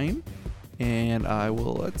 9, and I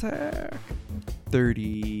will attack.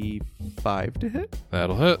 35 to hit,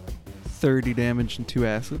 That'll hit. 30 damage and 2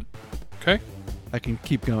 acid. Okay. I can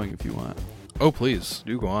keep going if you want. Oh, please.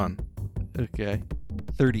 Do go on. Okay.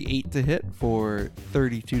 38 to hit for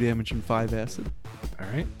 32 damage and 5 acid. All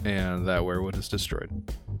right. And that werewood is destroyed.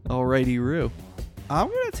 Alrighty, Roo. I'm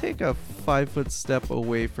going to take a 5-foot step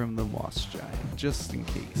away from the moss giant, just in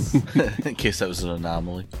case. In case that was an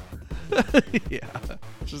anomaly. Yeah,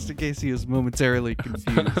 just in case he was momentarily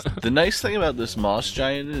confused. The nice thing about this moss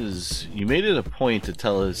giant is you made it a point to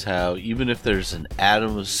tell us how even if there's an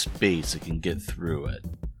atom of space, it can get through it.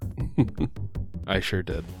 I sure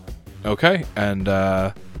did. Okay. And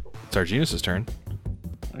it's Arginus' turn.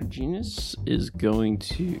 Arginus is going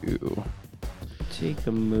to take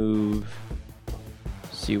a move,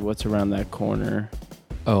 see what's around that corner.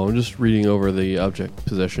 Oh, I'm just reading over the object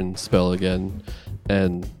possession spell again,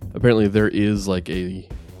 and apparently there is like a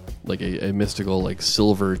mystical like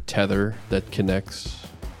silver tether that connects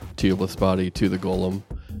Teoblith's body to the golem.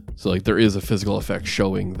 So like there is a physical effect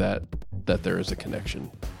showing that there is a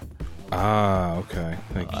connection. Ah, okay.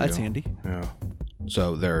 Thank you. That's handy. Yeah.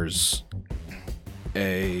 So there's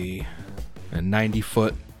a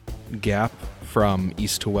 90-foot gap from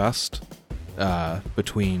east to west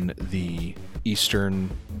between the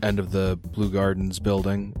eastern end of the Blue Gardens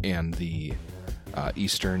building and the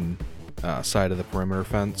eastern side of the perimeter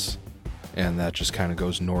fence, and that just kind of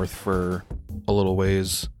goes north for a little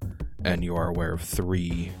ways, and you are aware of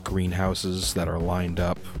 3 greenhouses that are lined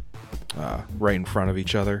up right in front of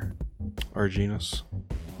each other. Arginus.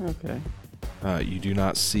 Okay. You do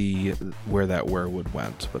not see where that werewood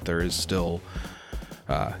went, but there is still.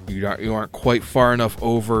 You aren't quite far enough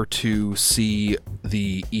over to see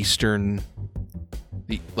the eastern,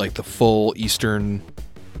 the full eastern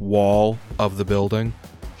wall of the building.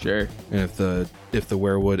 Sure. And if the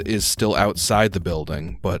werewood is still outside the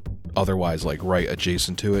building, but otherwise like right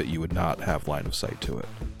adjacent to it, you would not have line of sight to it.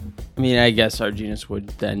 I mean, I guess Arginus would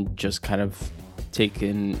then just kind of take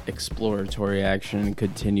an exploratory action and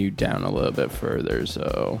continue down a little bit further,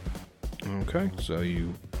 so... Okay, so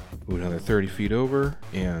you move another 30 feet over,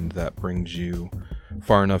 and that brings you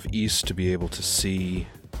far enough east to be able to see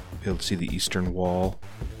the eastern wall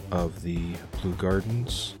of the Blue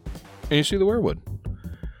Gardens. And you see the werewood.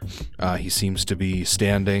 He seems to be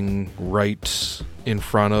standing right in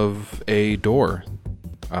front of a door,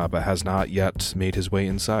 but has not yet made his way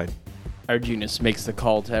inside. Arginus makes the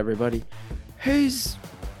call to everybody. He's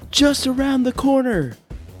just around the corner.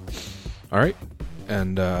 All right,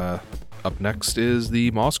 and up next is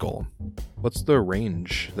the Moss Golem. What's the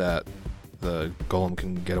range that the Golem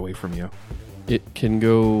can get away from you? It can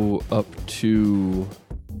go up to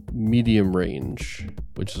medium range,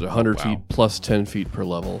 which is 100 wow. feet plus 10 feet per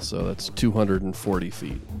level, so that's 240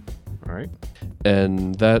 feet. All right.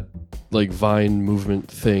 And that like vine movement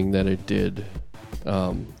thing that it did,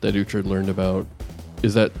 that Uhtred learned about,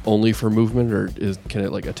 is that only for movement, or can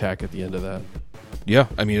it like attack at the end of that? Yeah,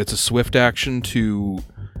 I mean, it's a swift action to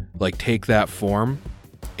like take that form,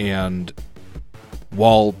 and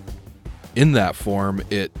while in that form,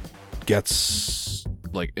 it gets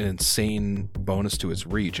like an insane bonus to its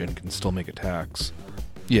reach and can still make attacks.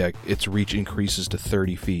 Yeah, its reach increases to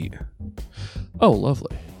 30 feet. Oh,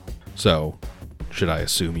 lovely. So, should I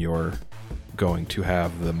assume you're going to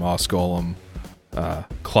have the Moss Golem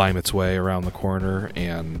climb its way around the corner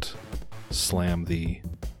and slam the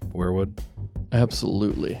werewood?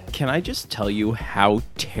 Absolutely. Can I just tell you how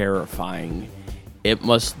terrifying it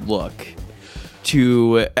must look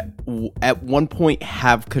to, at one point,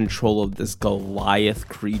 have control of this Goliath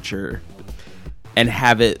creature and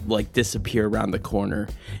have it like disappear around the corner.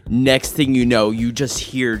 Next thing you know, you just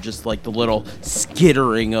hear just like the little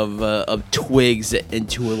skittering of twigs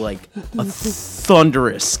into a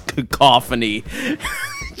thunderous cacophony,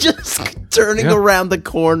 just turning around the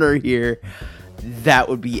corner here. That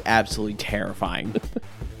would be absolutely terrifying.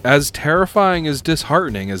 As terrifying as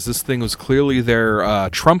disheartening as this thing was clearly their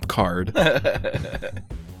trump card.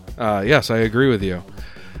 Yes, I agree with you.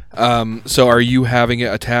 So are you having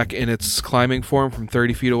it attack in its climbing form from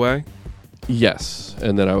 30 feet away? Yes,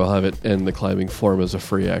 and then I will have it end the climbing form as a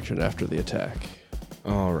free action after the attack.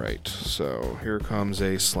 All right, so here comes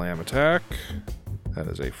a slam attack. That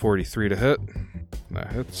is a 43 to hit.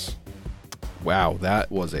 That hits. Wow,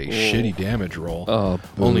 that was a shitty damage roll.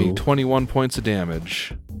 Only 21 points of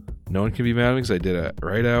damage. No one can be mad at me because I did it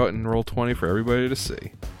right out and roll 20 for everybody to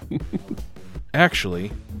see.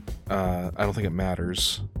 Actually, I don't think it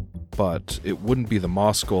matters, but it wouldn't be the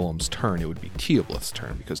Moss Golem's turn. It would be Teoblith's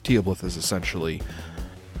turn because Teoblith is essentially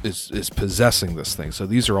is possessing this thing. So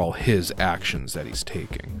these are all his actions that he's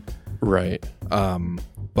taking. Right.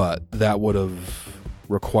 But that would have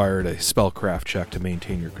required a spellcraft check to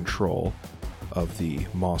maintain your control of the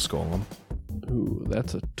Moss Golem. Ooh,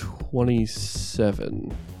 that's a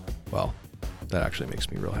 27. Well, that actually makes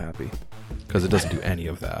me real happy because it doesn't do any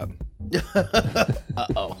of that.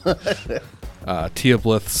 Uh-oh.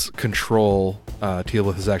 Teoblith's control.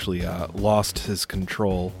 Teoblith has actually lost his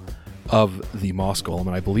control of the Moss Golem,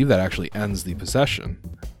 and I believe that actually ends the possession.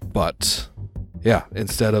 But yeah,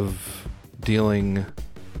 instead of dealing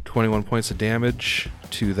 21 points of damage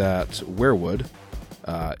to that werewood,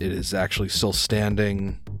 it is actually still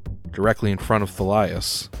standing directly in front of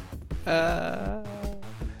Thalias.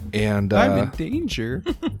 And I'm in danger.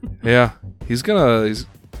 Yeah, he's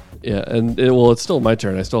Yeah, and it's still my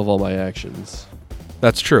turn. I still have all my actions.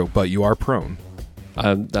 That's true, but you are prone.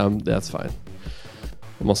 That's fine.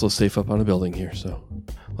 I'm also safe up on a building here, so.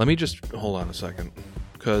 Let me just hold on a second,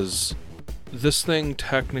 because this thing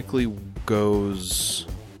technically goes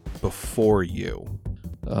before you.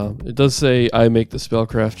 It does say I make the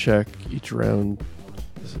spellcraft check each round.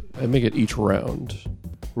 I make it each round.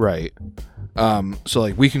 Right. So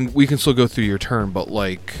like we can still go through your turn, but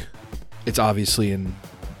like it's obviously in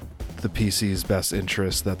the PC's best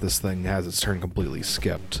interest that this thing has its turn completely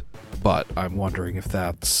skipped. But I'm wondering if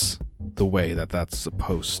that's the way that that's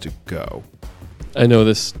supposed to go. I know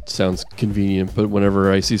this sounds convenient, but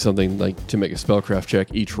whenever I see something like to make a spellcraft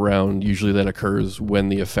check each round, usually that occurs when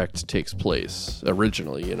the effect takes place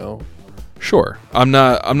originally, you know? Sure. I'm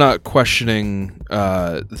not questioning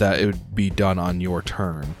that it would be done on your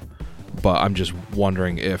turn, but I'm just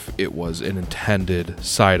wondering if it was an intended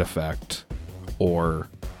side effect or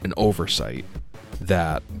an oversight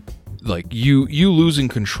that like you losing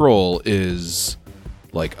control is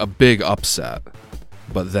like a big upset.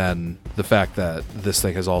 But then the fact that this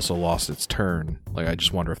thing has also lost its turn, like I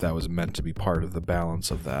just wonder if that was meant to be part of the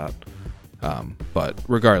balance of that. But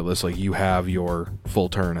regardless, like you have your full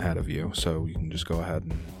turn ahead of you, so you can just go ahead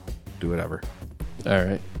and do whatever. All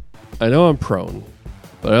right. I know I'm prone,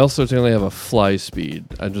 but I also technically have a fly speed.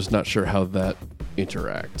 I'm just not sure how that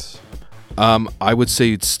interacts. I would say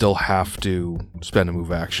you'd still have to spend a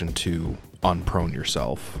move action to unprone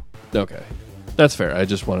yourself. Okay. That's fair. I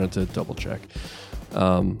just wanted to double check.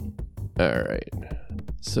 All right.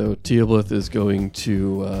 So Teoblith is going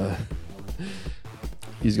to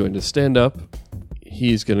he's going to stand up.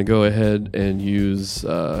 He's going to go ahead and use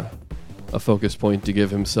a focus point to give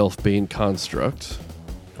himself Bane Construct.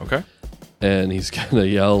 Okay. And he's going to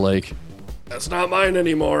yell like, "That's not mine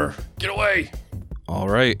anymore. Get away." All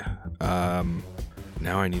right.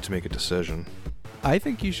 Now I need to make a decision. I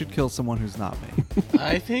think you should kill someone who's not me.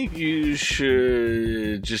 I think you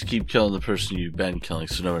should just keep killing the person you've been killing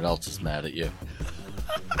so no one else is mad at you.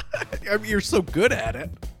 I mean, you're so good at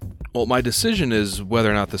it. Well, my decision is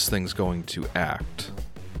whether or not this thing's going to act.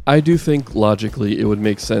 I do think logically it would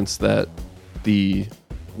make sense that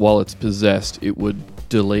while it's possessed, it would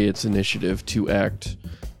delay its initiative to act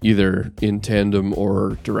either in tandem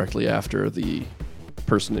or directly after the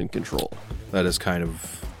person in control. That is kind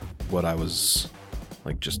of what I was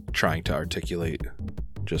like just trying to articulate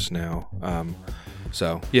just now.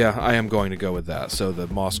 So yeah, I am going to go with that. So the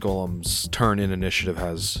Moss Golem's turn in initiative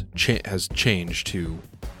has changed to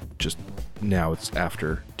just now it's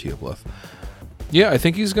after Teoblith. Yeah, I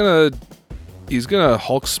think he's gonna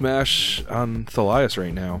Hulk smash on Thalias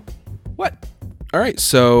right now. What? All right,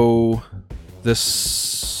 so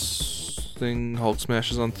this thing Hulk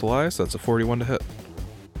smashes on Thalias. That's a 41 to hit.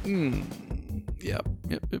 Yep.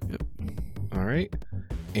 All right.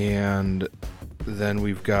 And then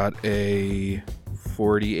we've got a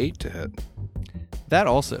 48 to hit. That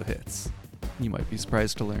also hits. You might be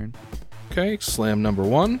surprised to learn. Okay, slam number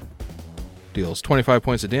 1. Deals 25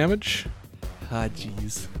 points of damage. Ah,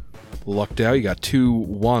 jeez. Lucked out. You got 2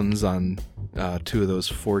 1s on 2 of those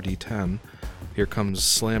 4d10. Here comes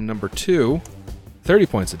slam number 2. 30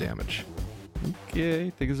 points of damage.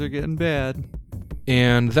 Okay, things are getting bad.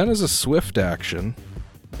 And then as a swift action,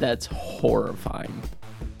 That's horrifying.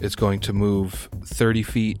 it's going to move 30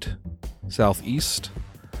 feet southeast,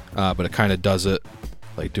 but it kind of does it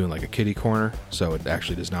like doing like a kitty corner, so it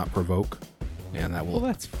actually does not provoke, and that Well, will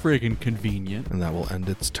that's friggin' convenient. end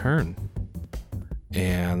its turn.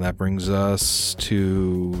 And that brings us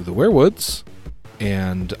to the werewoods,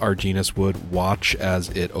 and Arginus would watch as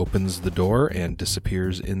it opens the door and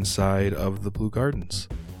disappears inside of the Blue Gardens.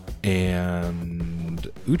 And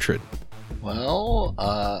Uhtred. Well,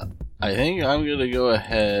 I think I'm gonna go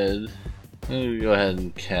ahead.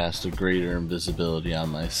 And cast a greater invisibility on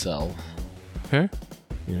myself. Okay.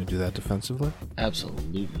 You gonna do that defensively?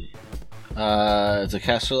 Absolutely. It's a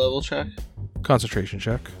caster level check. Concentration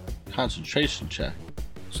check. Concentration check.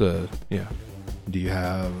 So, yeah. Do you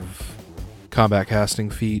have combat casting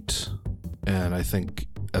feat? And I think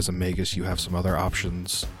as a magus, you have some other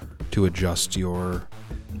options to adjust your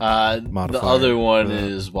The modifier. other one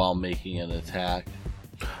is while making an attack.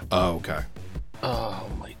 Oh, okay. Oh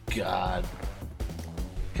my god.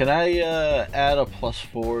 Can I add a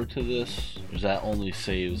 +4 to this? Or is that only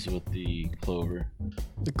saves with the clover?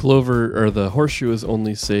 The clover or the horseshoe is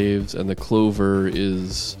only saves, and the clover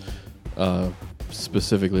is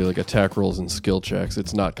specifically like attack rolls and skill checks.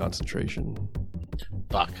 It's not concentration.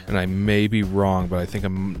 Fuck. And I may be wrong, but I think a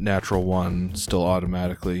natural 1 still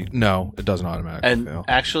automatically... No, it doesn't automatically And fail.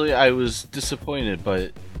 actually, I was disappointed,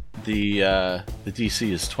 but the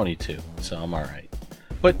DC is 22, so I'm alright.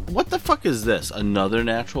 But what the fuck is this? Another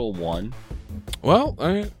natural 1? Well,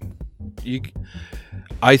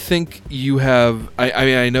 I think you have... I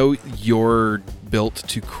mean, I know you're built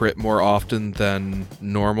to crit more often than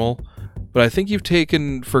normal, but I think you've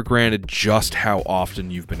taken for granted just how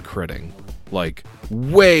often you've been critting. Like,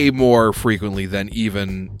 way more frequently than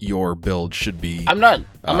even your build should be. I'm not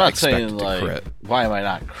expected saying, to like, crit. why am I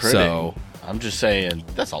not critting? So- I'm just saying,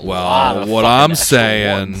 that's a lot Well, of what fucking I'm natural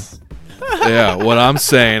saying... ones. Yeah, what I'm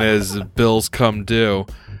saying is bills come due.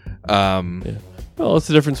 Well, it's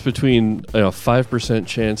the difference between a 5%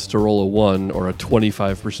 chance to roll a 1 or a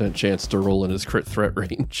 25% chance to roll in his crit threat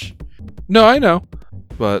range. No, I know.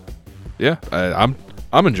 But, yeah,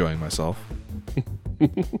 I'm enjoying myself.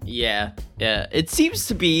 Yeah. It seems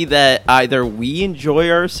to be that either we enjoy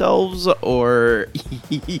ourselves or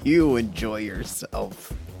you enjoy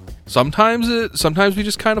yourself. Sometimes we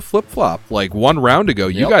just kind of flip-flop. Like, 1 round ago,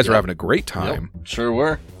 you guys were Yep. having a great time. Yep, sure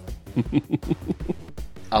were.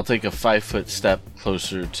 I'll take a 5-foot step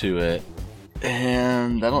closer to it,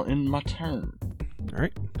 and that'll end my turn. All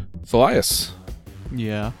right. Thalias,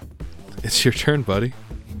 Yeah. it's your turn, buddy.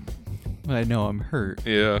 I know I'm hurt.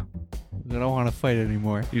 Yeah. I don't want to fight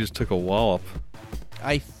anymore. You just took a wallop.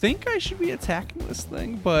 I think I should be attacking this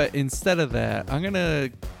thing, but instead of that, I'm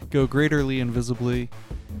gonna go greaterly invisibly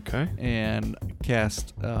Okay. and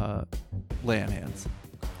cast land hands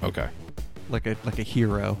Okay. like a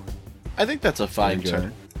hero. I think that's a fine Very good.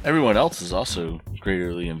 turn. Everyone else is also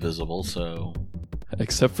greaterly invisible, so...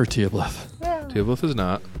 Except for Teoblith. Teoblith is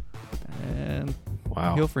not. And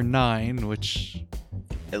Wow. heal for 9, which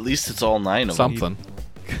At least it's all 9 of them. Something.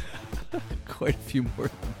 quite a few more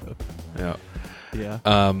than Yeah. those.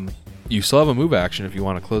 Yeah. You still have a move action if you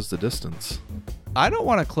want to close the distance. I don't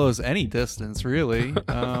want to close any distance, really.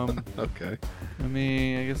 Okay. I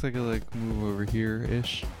mean, I guess I could like move over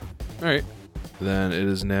here-ish. All right. Then it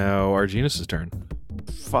is now Arginus' turn.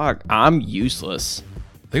 Fuck, I'm useless.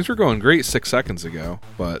 Things were going great 6 seconds ago,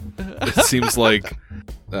 but it seems like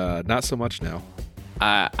not so much now.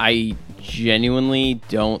 I genuinely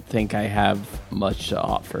don't think I have much to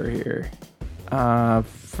offer here.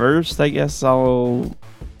 First, I guess I'll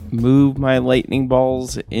move my lightning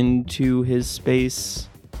balls into his space.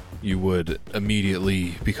 You would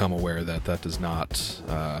immediately become aware that that does not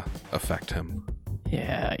affect him.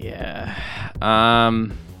 Yeah.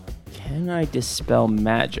 Can I dispel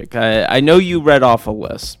magic? I know you read off a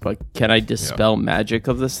list, but can I dispel magic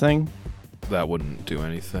of this thing? That wouldn't do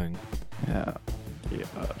anything. Yeah.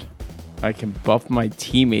 I can buff my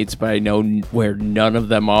teammates, but I know where none of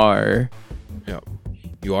them are. Yep.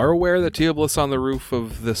 You are aware that Teoblith's on the roof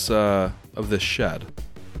of this shed.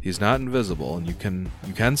 He's not invisible, and you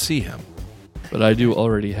can see him. But I do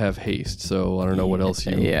already have haste, so I don't know what else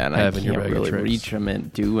you and have I in your can't bag really of tricks. reach him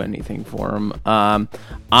and do anything for him.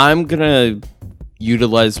 I'm gonna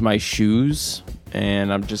utilize my shoes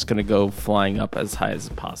And I'm just going to go flying up as high as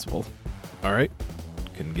possible. All right.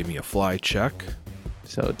 Can give me a fly check.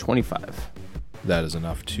 So 25. That is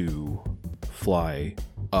enough to fly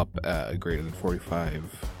up at a greater than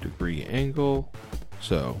 45-degree angle.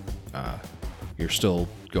 So you're still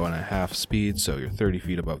going at half speed, so you're 30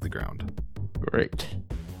 feet above the ground. Great.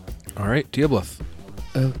 All right, Teoblith.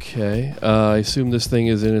 Okay. I assume this thing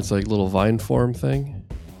is in its like little vine form thing.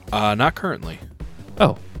 Not currently.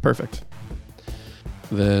 Oh, perfect.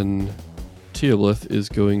 Then Teoblith is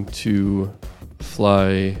going to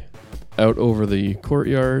fly out over the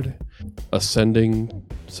courtyard, ascending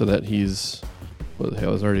so that he's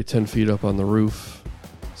already 10 feet up on the roof.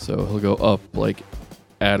 So he'll go up like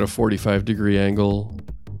at a 45-degree angle,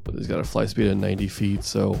 but he's got a fly speed of 90 feet.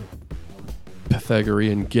 So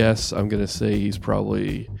Pythagorean guess, I'm going to say he's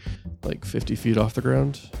probably like 50 feet off the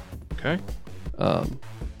ground. Okay.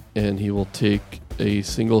 And he will take a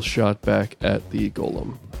single shot back at the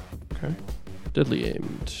golem. Okay. Deadly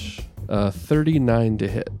aimed. 39 to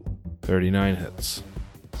hit. 39 hits.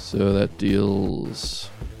 So that deals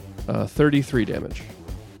 33 damage,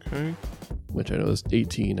 Okay. which I know is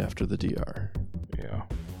 18 after the DR. Yeah.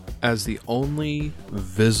 As the only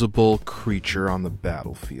visible creature on the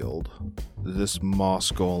battlefield, this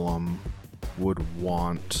moss golem would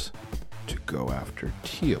want to go after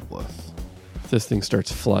Teoblith. If this thing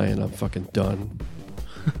starts flying, I'm fucking done.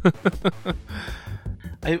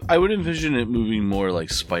 I would envision it moving more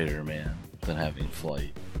like Spider-Man than having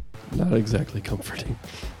flight. Not exactly comforting.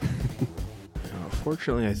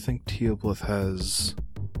 Fortunately, I think Teoblith has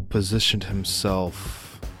positioned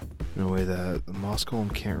himself in a way that the moss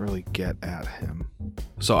golem can't really get at him.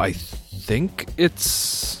 So I think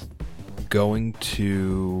it's going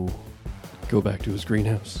to... Go back to his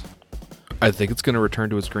greenhouse. I think it's going to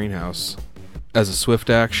return to its greenhouse. As a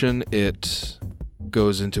swift action, it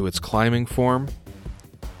goes into its climbing form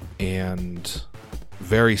and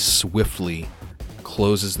very swiftly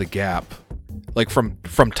closes the gap. Like from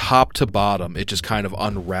top to bottom, it just kind of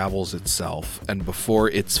unravels itself, and before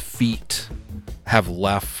its feet have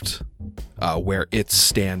left where it's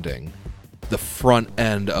standing, the front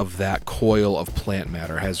end of that coil of plant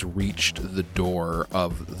matter has reached the door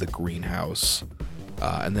of the greenhouse,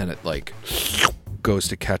 and then it like goes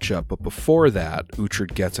to catch up. But before that,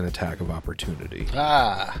 Uhtred gets an attack of opportunity.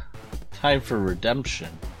 Time for redemption.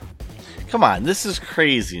 Come on, this is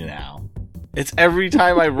crazy now. It's every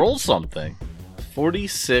time I roll something.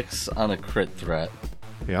 46 on a crit threat.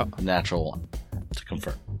 Yeah. Natural 1 to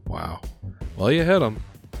confirm. Wow. Well, you hit him.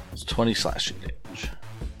 It's 20 slashing damage.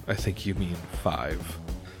 I think you mean 5.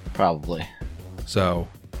 Probably. So,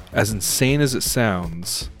 as insane as it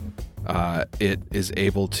sounds, it is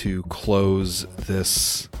able to close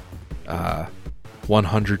this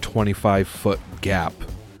 125-foot gap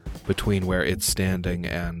between where it's standing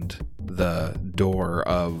and the door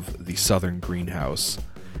of the southern greenhouse.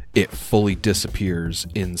 It fully disappears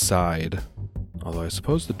inside, although I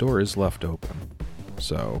suppose the door is left open.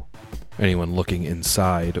 So anyone looking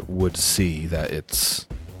inside would see that it's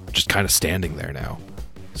just kind of standing there now.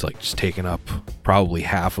 It's like just taking up probably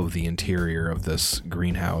half of the interior of this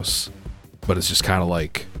greenhouse, but it's just kind of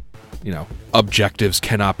like, you know, objectives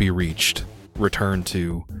cannot be reached. Return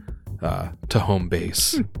to home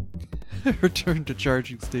base. Return to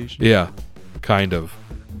charging station. Yeah, kind of.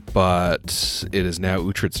 But it is now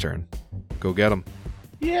Uhtred's turn. Go get him.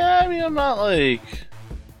 Yeah, I mean, I'm not like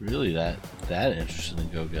really that interested in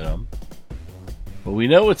go get him. But we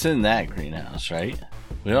know what's in that greenhouse, right?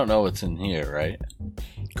 We don't know what's in here, right?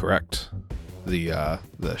 Correct. The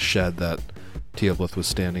shed that Teoblith was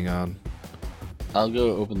standing on. I'll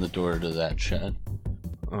go open the door to that shed.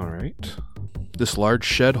 All right. This large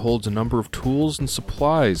shed holds a number of tools and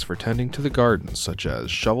supplies for tending to the garden, such as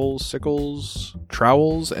shovels, sickles,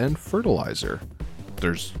 trowels, and fertilizer.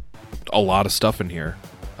 There's a lot of stuff in here.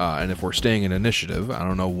 And if we're staying in initiative, I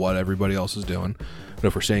don't know what everybody else is doing, but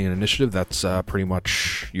if we're staying in initiative, that's pretty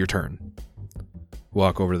much your turn.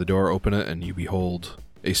 Walk over to the door, open it, and you behold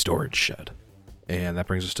a storage shed. And that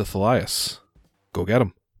brings us to Thalias. Go get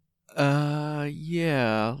him.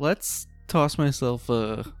 Yeah. Let's toss myself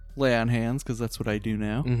a lay on hands, because that's what I do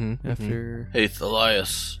now. After Hey,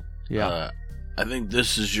 Thalias. Yeah. I think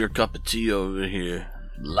this is your cup of tea over here.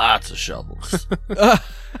 Lots of shovels.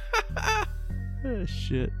 Oh,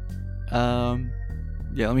 shit. Yeah,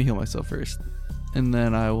 let me heal myself first. And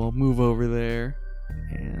then I will move over there.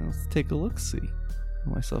 And let's take a look-see.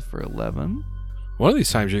 Heal myself for 11. One of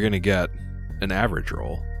these times you're going to get an average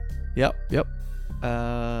roll. Yep.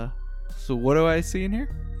 So what do I see in here?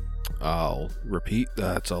 I'll repeat,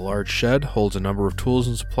 that's a large shed, holds a number of tools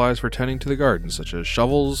and supplies for tending to the garden, such as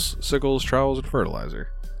shovels, sickles, trowels, and fertilizer.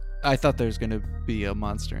 I thought there was going to be a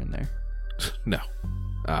monster in there. No.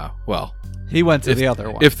 Well, He went to the other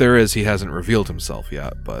one. if there is, he hasn't revealed himself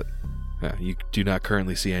yet, but you do not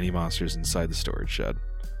currently see any monsters inside the storage shed.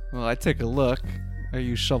 Well, I take a look. I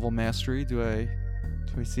use shovel mastery. Do I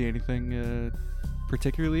see anything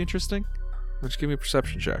particularly interesting? Just give me a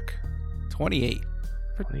perception check. 28.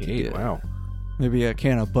 28, good. wow. Maybe a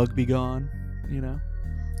can of bug be gone,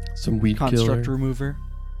 Some weed construct killer. remover.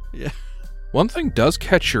 Yeah. One thing does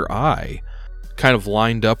catch your eye, kind of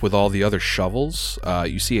lined up with all the other shovels.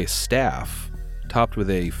 You see a staff topped with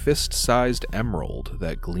a fist-sized emerald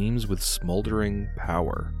that gleams with smoldering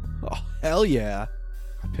power. Oh, hell yeah.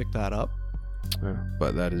 I picked that up.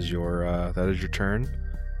 But that is your turn.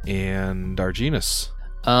 And Arginus,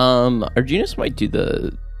 Arginus might do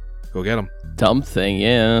the go get him. dumb thing,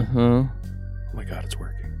 yeah. Huh? Oh my god, it's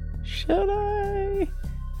working. Should I?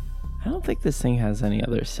 I don't think this thing has any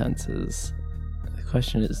other senses. The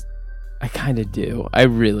question is, I kind of do. I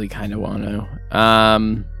really kind of want to.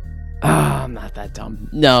 I'm not that dumb.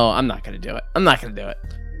 No, I'm not gonna do it. I'm not gonna do it.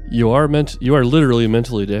 You are literally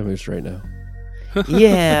mentally damaged right now.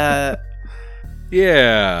 Yeah,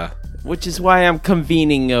 Yeah. which is why I'm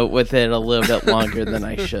convening with it a little bit longer than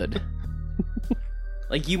I should.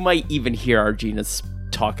 Like, you might even hear Arginus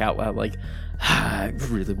talk out loud, like, I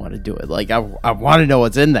really want to do it. Like, I want to know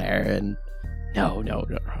what's in there. And no,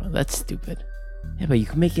 that's stupid. Yeah, but you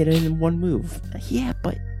can make it in one move. Yeah,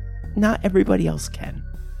 but not everybody else can.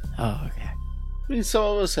 Oh, okay. I mean, some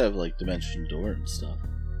of us have like dimension door and stuff.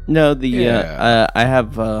 No, Yeah. I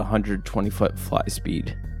have 120-foot fly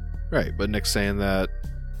speed. Right, but Nick's saying that,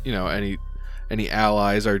 any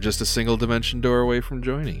allies are just a single dimension door away from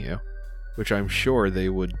joining you, which I'm sure they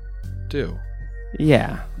would do.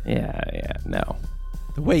 Yeah, no.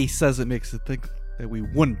 The way he says it makes it think that we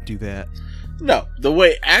wouldn't do that. No, the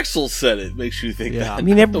way Axel said it makes you think Yeah. that. I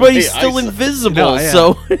mean, The everybody's way I still said it. invisible, No, yeah.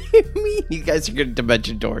 so what do you mean you guys are going to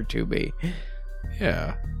dimension door to me?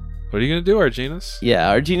 Yeah. What are you going to do, Arginus?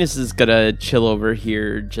 Yeah, Arginus is going to chill over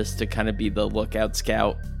here just to kind of be the lookout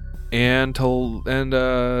scout. And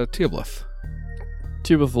Teoblith.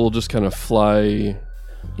 Teoblith will just kind of fly,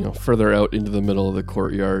 further out into the middle of the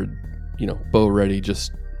courtyard, bow ready,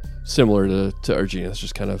 just similar to Arginus,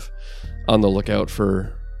 just kind of on the lookout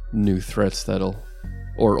for new threats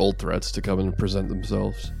or old threats to come and present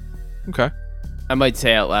themselves. Okay. I might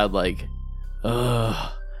say out loud, like,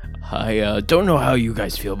 I don't know how you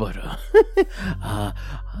guys feel, but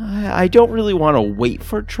I don't really want to wait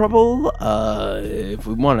for trouble. If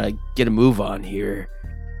we want to get a move on here.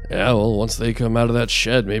 Yeah, well, once they come out of that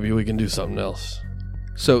shed, maybe we can do something else.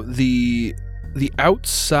 So the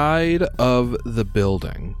outside of the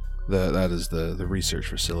building, that is the research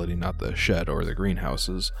facility, not the shed or the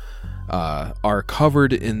greenhouses, are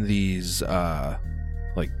covered in these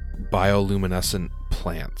like bioluminescent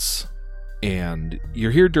plants. And you're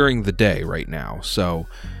here during the day right now, so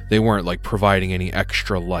they weren't like providing any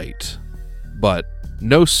extra light. But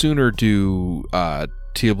no sooner do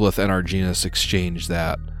Teoblith and Arginus exchange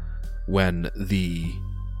that when the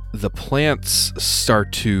plants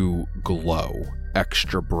start to glow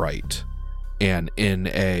extra bright, and in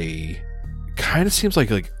a kind of seems like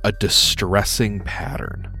a distressing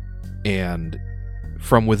pattern. And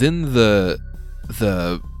from within the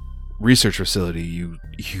research facility, you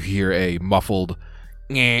hear a muffled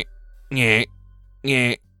nyeh, nyeh,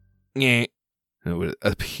 nyeh, nyeh. And it would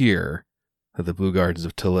appear that the Blue Gardens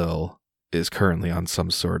of Talil is currently on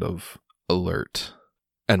some sort of alert.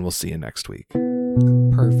 And we'll see you next week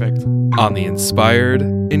Perfect. on the Inspired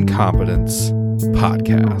Incompetence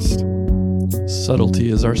podcast.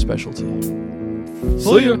 Subtlety is our specialty.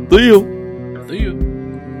 See ya. See you.